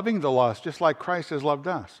 Loving the lost just like Christ has loved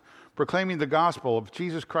us. Proclaiming the gospel of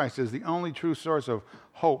Jesus Christ as the only true source of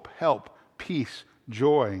hope, help, peace,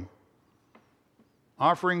 joy.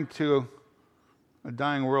 Offering to a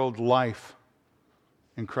dying world life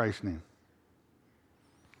in Christ's name.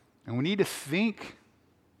 And we need to think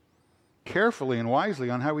carefully and wisely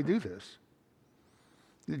on how we do this.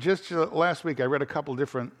 Just last week, I read a couple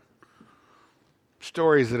different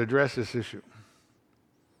stories that address this issue.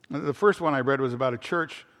 The first one I read was about a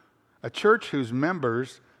church whose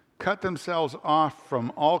members cut themselves off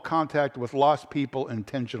from all contact with lost people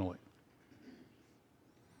intentionally.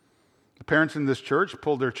 The parents in this church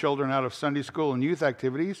pulled their children out of Sunday school and youth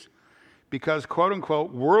activities because, quote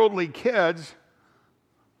unquote, worldly kids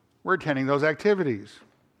were attending those activities.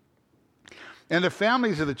 And the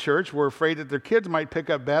families of the church were afraid that their kids might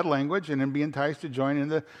pick up bad language and then be enticed to join in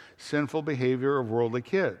the sinful behavior of worldly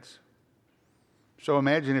kids. So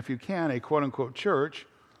imagine, if you can, a quote unquote church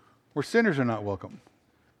where sinners are not welcome.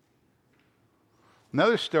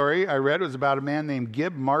 Another story I read was about a man named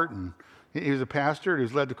Gib Martin. He was a pastor who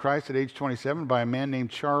was led to Christ at age 27 by a man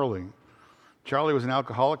named Charlie. Charlie was an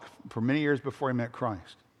alcoholic for many years before he met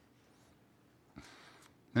Christ.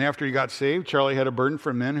 And after he got saved, Charlie had a burden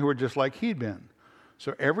for men who were just like he'd been.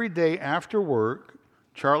 So every day after work,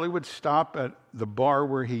 Charlie would stop at the bar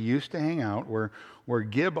where he used to hang out, where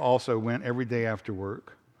Gib also went every day after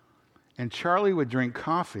work. And Charlie would drink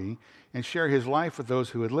coffee and share his life with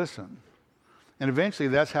those who would listen. And eventually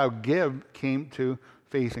that's how Gib came to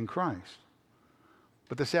faith in Christ.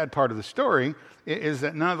 But the sad part of the story is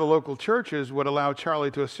that none of the local churches would allow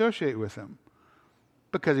Charlie to associate with him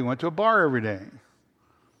because he went to a bar every day,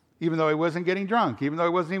 even though he wasn't getting drunk, even though he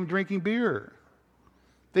wasn't even drinking beer.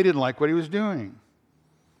 They didn't like what he was doing.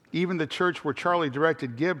 Even the church where Charlie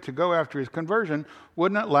directed Gib to go after his conversion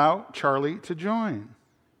wouldn't allow Charlie to join.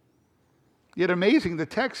 Yet amazing, the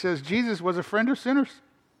text says Jesus was a friend of sinners.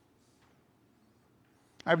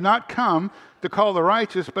 I've not come to call the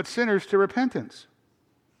righteous, but sinners to repentance.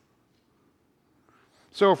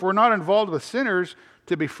 So if we're not involved with sinners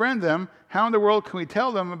to befriend them, how in the world can we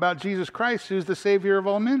tell them about Jesus Christ, who's the Savior of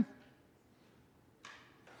all men?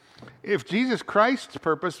 If Jesus Christ's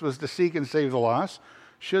purpose was to seek and save the lost,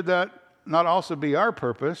 should that not also be our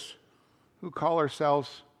purpose, who call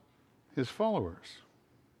ourselves his followers?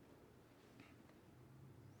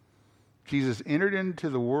 Jesus entered into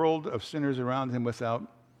the world of sinners around him without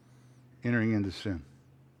entering into sin.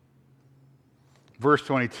 Verse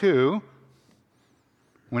 22,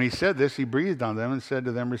 when he said this, he breathed on them and said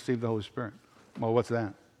to them, receive the Holy Spirit. Well, what's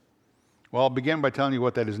that? Well, I'll begin by telling you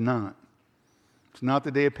what that is not. It's not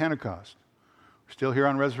the day of Pentecost. We're still here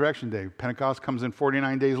on Resurrection Day. Pentecost comes in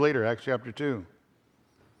 49 days later, Acts chapter 2.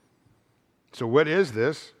 So what is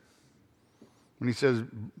this? When he says,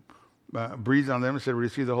 breathed on them and said,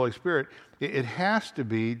 receive the Holy Spirit, it has to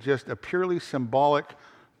be just a purely symbolic,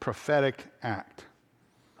 prophetic act.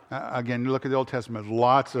 Again, you look at the Old Testament,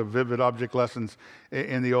 lots of vivid object lessons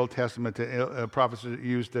in the Old Testament to prophets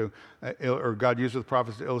used to, or God used with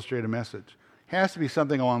prophets to illustrate a message. It has to be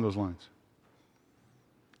something along those lines.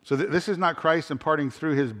 So this is not Christ imparting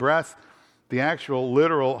through his breath the actual,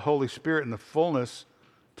 literal Holy Spirit in the fullness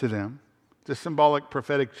to them. It's a symbolic,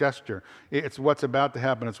 prophetic gesture. It's what's about to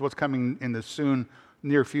happen. It's what's coming in the soon,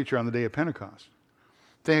 near future on the day of Pentecost.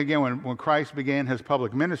 Think again, when Christ began his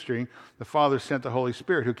public ministry, the Father sent the Holy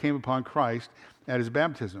Spirit who came upon Christ at his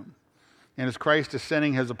baptism. And as Christ is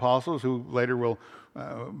sending his apostles, who later will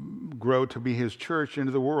grow to be his church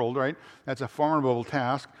into the world, right? That's a formidable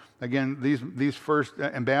task. Again, these first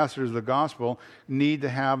ambassadors of the gospel need to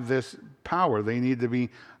have this power. They need to be,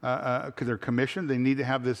 they're commissioned. They need to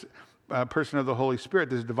have this person of the Holy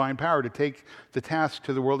Spirit, this divine power to take the task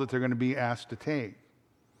to the world that they're going to be asked to take.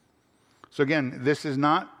 So again, this is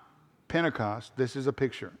not Pentecost. This is a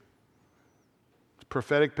picture. It's a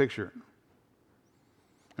prophetic picture.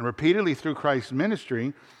 And repeatedly through Christ's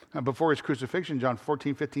ministry, before his crucifixion, John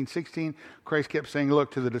 14, 15, 16, Christ kept saying, look,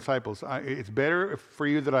 to the disciples, it's better for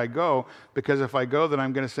you that I go, because if I go, then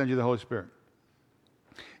I'm going to send you the Holy Spirit.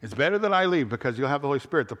 It's better that I leave because you'll have the Holy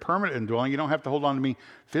Spirit, the permanent indwelling. You don't have to hold on to me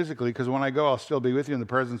physically, because when I go, I'll still be with you in the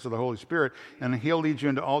presence of the Holy Spirit, and he'll lead you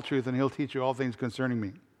into all truth, and he'll teach you all things concerning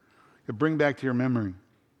me. He'll bring back to your memory.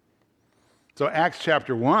 So Acts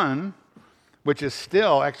chapter 1, which is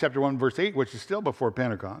still, Acts chapter 1, verse 8, which is still before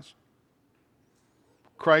Pentecost,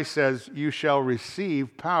 Christ says, you shall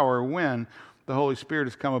receive power when the Holy Spirit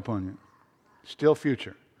has come upon you. Still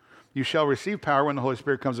future. You shall receive power when the Holy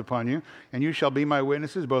Spirit comes upon you, and you shall be my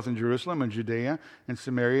witnesses both in Jerusalem and Judea and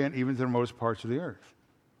Samaria and even to the remotest parts of the earth.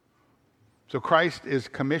 So Christ is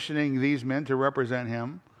commissioning these men to represent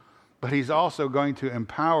him, but he's also going to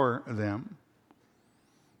empower them.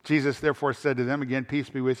 Jesus therefore said to them, again, peace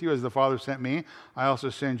be with you. As the Father sent me, I also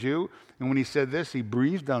send you. And when he said this, he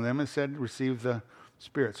breathed on them and said, receive the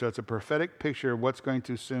Spirit. So it's a prophetic picture of what's going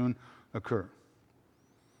to soon occur.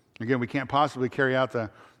 Again, we can't possibly carry out the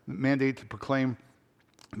mandate to proclaim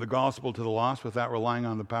the gospel to the lost without relying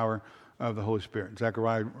on the power of the Holy Spirit.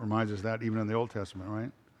 Zechariah reminds us that even in the Old Testament,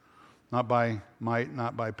 right? Not by might,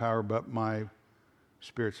 not by power, but my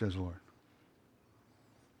Spirit, says the Lord.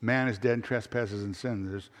 Man is dead in trespasses and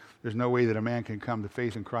sin. There's no way that a man can come to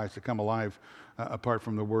faith in Christ, to come alive apart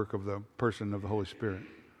from the work of the person of the Holy Spirit.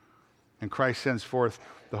 And Christ sends forth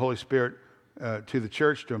the Holy Spirit to the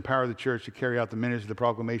church to empower the church to carry out the ministry, the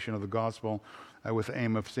proclamation of the gospel with the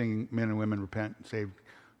aim of seeing men and women repent, saved,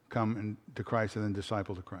 come to Christ, and then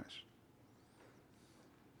disciple to Christ.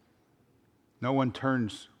 No one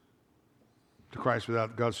turns to Christ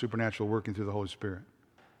without God's supernatural working through the Holy Spirit.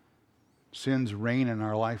 Sin's reign in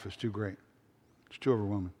our life is too great. It's too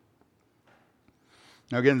overwhelming.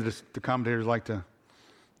 Now again, the commentators like to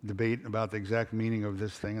debate about the exact meaning of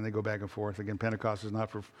this thing, and they go back and forth. Again, Pentecost is not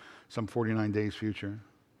for some 49 days future.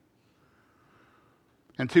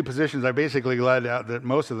 And two positions I basically led out that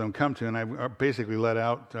most of them come to, and I've basically led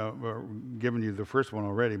out, or given you the first one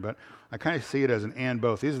already, but I kind of see it as an and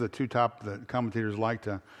both. These are the two top that commentators like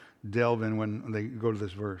to delve in when they go to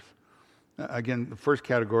this verse. Again, the first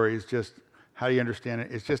category is just, how do you understand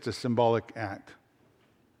it? It's just a symbolic act.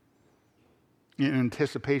 In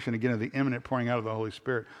anticipation, again, of the imminent pouring out of the Holy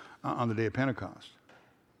Spirit on the day of Pentecost.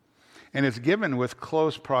 And it's given with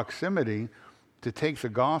close proximity to take the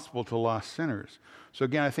gospel to lost sinners. So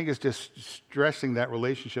again, I think it's just stressing that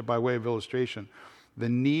relationship by way of illustration. The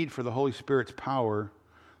need for the Holy Spirit's power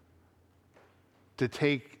to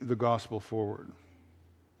take the gospel forward.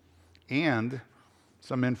 And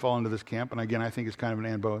some men fall into this camp, and again, I think it's kind of an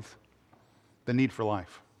and both. The need for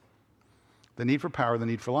life. The need for power, the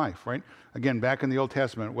need for life, right? Again, back in the Old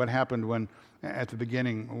Testament, what happened when, at the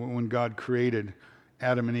beginning, when God created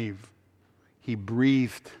Adam and Eve? He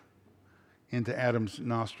breathed into Adam's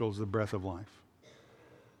nostrils the breath of life.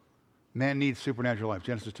 Man needs supernatural life,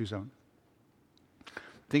 Genesis 2:7.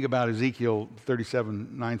 Think about Ezekiel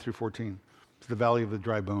 37, 9 through 14. It's the valley of the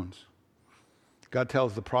dry bones. God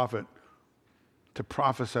tells the prophet to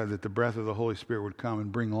prophesy that the breath of the Holy Spirit would come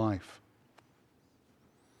and bring life.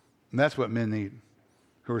 And that's what men need,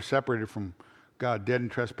 who are separated from God, dead in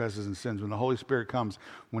trespasses and sins. When the Holy Spirit comes,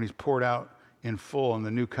 when he's poured out in full in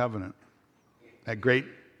the new covenant, that great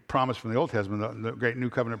promise from the Old Testament, the great new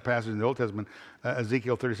covenant passage in the Old Testament,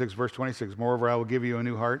 Ezekiel 36, verse 26, moreover, I will give you a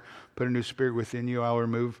new heart, put a new spirit within you. I will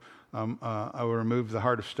remove the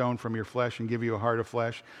heart of stone from your flesh and give you a heart of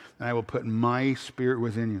flesh, and I will put my spirit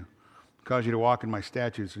within you, cause you to walk in my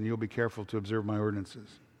statutes, and you'll be careful to observe my ordinances.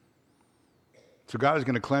 So God is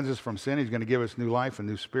going to cleanse us from sin. He's going to give us new life, a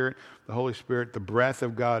new spirit, the Holy Spirit, the breath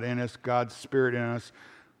of God in us, God's Spirit in us.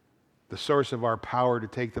 The source of our power to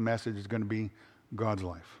take the message is going to be God's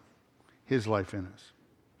life, his life in us.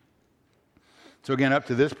 So again, up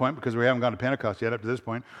to this point, because we haven't gone to Pentecost yet, up to this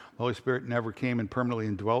point, the Holy Spirit never came and permanently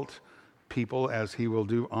indwelt people as he will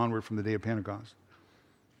do onward from the day of Pentecost.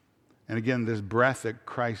 And again, this breath that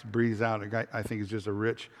Christ breathes out, I think is just a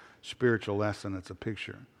rich spiritual lesson. It's a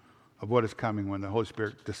picture of what is coming when the Holy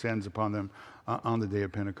Spirit descends upon them on the day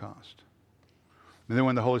of Pentecost. And then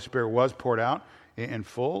when the Holy Spirit was poured out in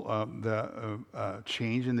full, the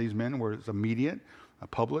change in these men was immediate,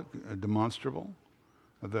 public, demonstrable.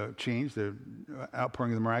 The change, the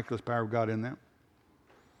outpouring of the miraculous power of God in them.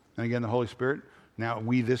 And again, the Holy Spirit, now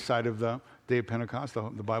we this side of the day of Pentecost,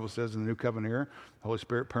 the Bible says in the New Covenant era, the Holy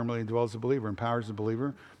Spirit permanently indwells the believer, empowers the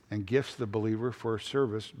believer, and gifts the believer for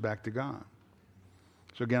service back to God.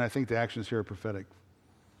 So again, I think the actions here are prophetic,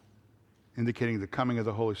 indicating the coming of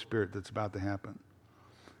the Holy Spirit that's about to happen,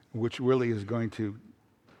 which really is going to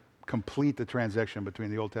complete the transaction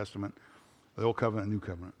between the Old Testament, the Old Covenant, and New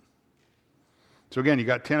Covenant. So again, you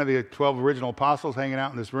got 10 of the 12 original apostles hanging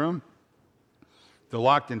out in this room. They're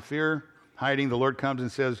locked in fear, hiding. The Lord comes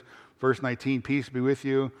and says, verse 19, peace be with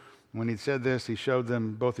you. When he'd said this, he showed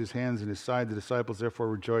them both his hands and his side. The disciples therefore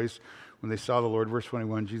rejoiced when they saw the Lord. Verse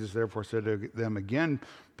 21, Jesus therefore said to them again,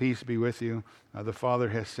 peace be with you. The Father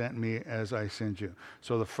has sent me as I sent you.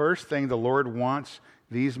 So the first thing the Lord wants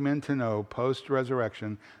these men to know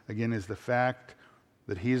post-resurrection, again, is the fact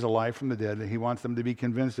that he's alive from the dead, that he wants them to be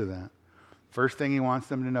convinced of that. First thing he wants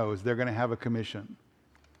them to know is they're going to have a commission.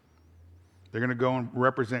 They're going to go and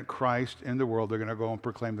represent Christ in the world. They're going to go and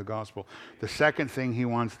proclaim the gospel. The second thing he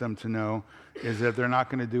wants them to know is that they're not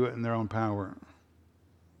going to do it in their own power.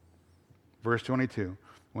 Verse 22,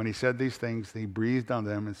 when he said these things, he breathed on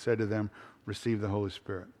them and said to them, receive the Holy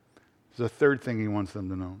Spirit. It's the third thing he wants them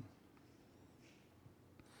to know.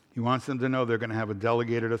 He wants them to know they're going to have a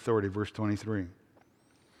delegated authority. Verse 23,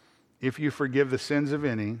 if you forgive the sins of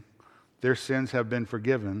any, their sins have been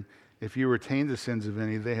forgiven. If you retain the sins of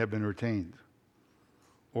any, they have been retained.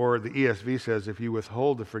 Or the ESV says, if you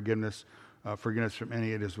withhold the forgiveness from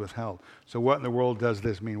any, it is withheld. So what in the world does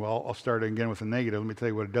this mean? Well, I'll start again with a negative. Let me tell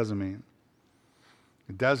you what it doesn't mean.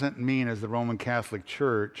 It doesn't mean, as the Roman Catholic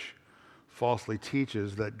Church falsely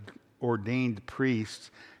teaches, that ordained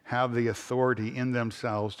priests have the authority in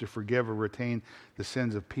themselves to forgive or retain the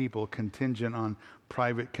sins of people contingent on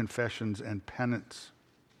private confessions and penance.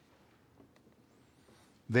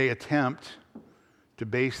 They attempt to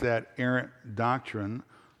base that errant doctrine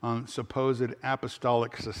on supposed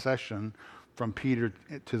apostolic succession from Peter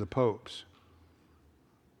to the popes,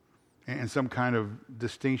 and some kind of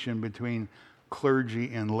distinction between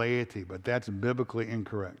clergy and laity, but that's biblically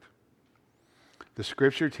incorrect. The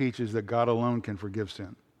Scripture teaches that God alone can forgive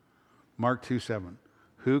sin. Mark 2:7.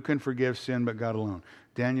 Who can forgive sin but God alone?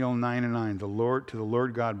 Daniel 9:9. To the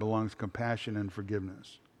Lord God belongs compassion and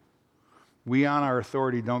forgiveness. We on our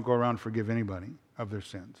authority don't go around and forgive anybody of their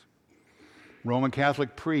sins. Roman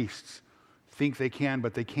Catholic priests think they can,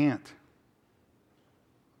 but they can't.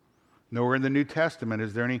 Nowhere in the New Testament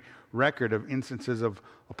is there any record of instances of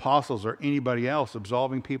apostles or anybody else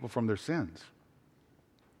absolving people from their sins.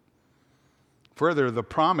 Further, the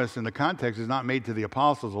promise in the context is not made to the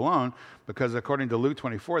apostles alone, because according to Luke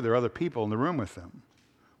 24, there are other people in the room with them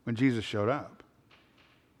when Jesus showed up.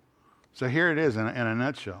 So here it is in a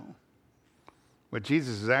nutshell, what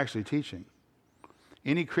Jesus is actually teaching.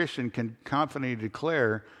 Any Christian can confidently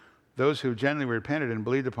declare those who have genuinely repented and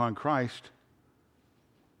believed upon Christ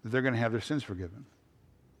that they're going to have their sins forgiven.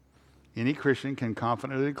 Any Christian can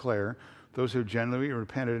confidently declare those who have genuinely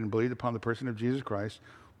repented and believed upon the person of Jesus Christ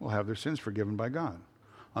will have their sins forgiven by God.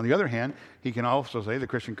 On the other hand, the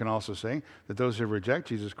Christian can also say that those who reject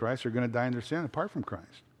Jesus Christ are going to die in their sin apart from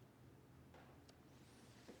Christ.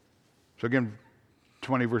 So again,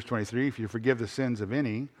 20 verse 23, if you forgive the sins of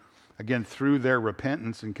any, again, through their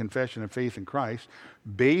repentance and confession of faith in Christ,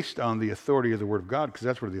 based on the authority of the Word of God, because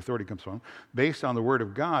that's where the authority comes from, based on the Word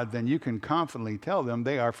of God, then you can confidently tell them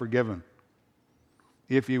they are forgiven.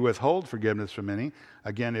 If you withhold forgiveness from any,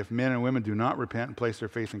 again, if men and women do not repent and place their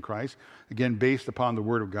faith in Christ, again, based upon the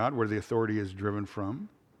Word of God, where the authority is driven from,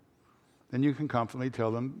 then you can confidently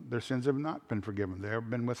tell them their sins have not been forgiven. They have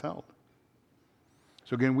been withheld.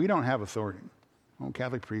 So again, we don't have authority. No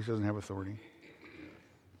Catholic priest doesn't have authority.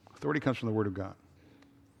 Authority comes from the Word of God.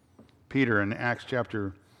 Peter in Acts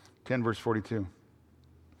chapter 10, verse 42.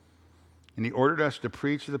 And he ordered us to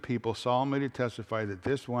preach to the people, solemnly to testify that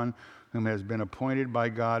this one whom has been appointed by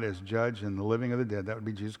God as judge in the living of the dead, that would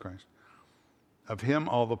be Jesus Christ, of him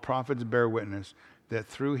all the prophets bear witness that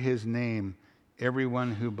through his name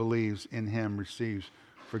everyone who believes in him receives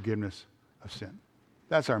forgiveness of sin.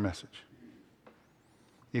 That's our message.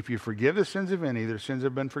 If you forgive the sins of any, their sins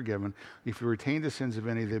have been forgiven. If you retain the sins of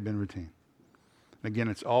any, they've been retained. Again,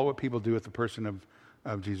 it's all what people do with the person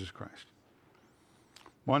of Jesus Christ.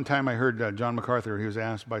 One time I heard John MacArthur, he was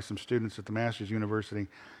asked by some students at the Masters University,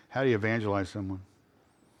 how do you evangelize someone?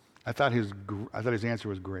 I thought his answer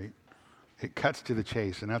was great. It cuts to the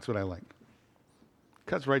chase, and that's what I like.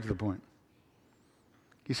 Cuts right to the point.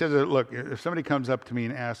 He says, look, if somebody comes up to me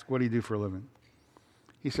and asks, what do you do for a living?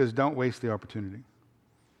 He says, don't waste the opportunity.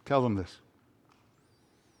 Tell them this.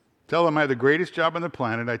 Tell them I have the greatest job on the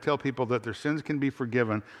planet. I tell people that their sins can be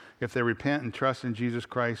forgiven if they repent and trust in Jesus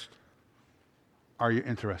Christ. Are you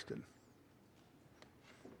interested?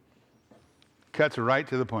 Cuts right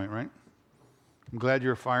to the point, right? I'm glad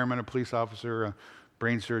you're a fireman, a police officer, a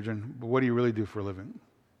brain surgeon, but what do you really do for a living?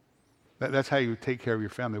 That's how you take care of your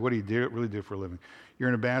family. What do you really do for a living? You're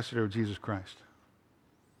an ambassador of Jesus Christ.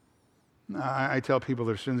 I tell people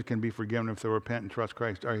their sins can be forgiven if they repent and trust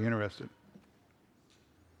Christ. Are you interested?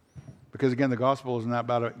 Because again, the gospel is not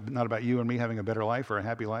about you and me having a better life or a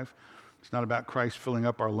happy life. It's not about Christ filling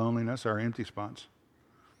up our loneliness, our empty spots.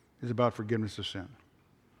 It's about forgiveness of sin.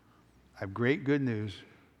 I have great good news.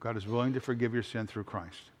 God is willing to forgive your sin through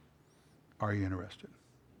Christ. Are you interested?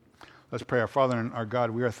 Let's pray. Our Father and our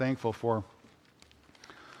God, we are thankful for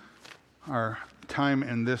our time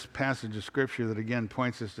in this passage of Scripture that again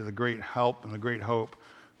points us to the great help and the great hope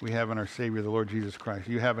we have in our Savior, the Lord Jesus Christ.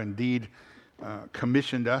 You have indeed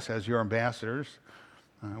commissioned us as your ambassadors.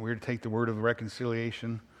 We're to take the word of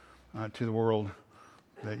reconciliation to the world,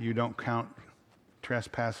 that you don't count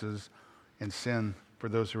trespasses and sin for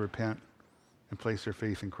those who repent and place their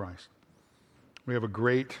faith in Christ. We have a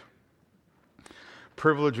great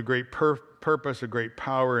privilege, a great purpose, a great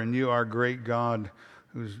power, and you are great God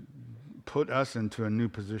who's put us into a new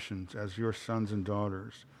position as your sons and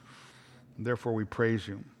daughters. And therefore, we praise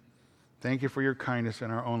you. Thank you for your kindness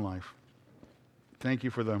in our own life. Thank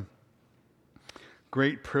you for the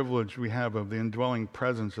great privilege we have of the indwelling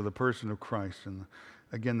presence of the person of Christ, and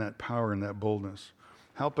again, that power and that boldness.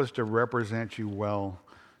 Help us to represent you well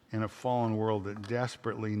in a fallen world that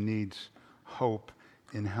desperately needs hope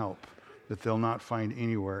and help that they'll not find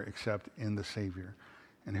anywhere except in the Savior,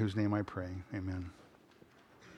 in whose name I pray. Amen.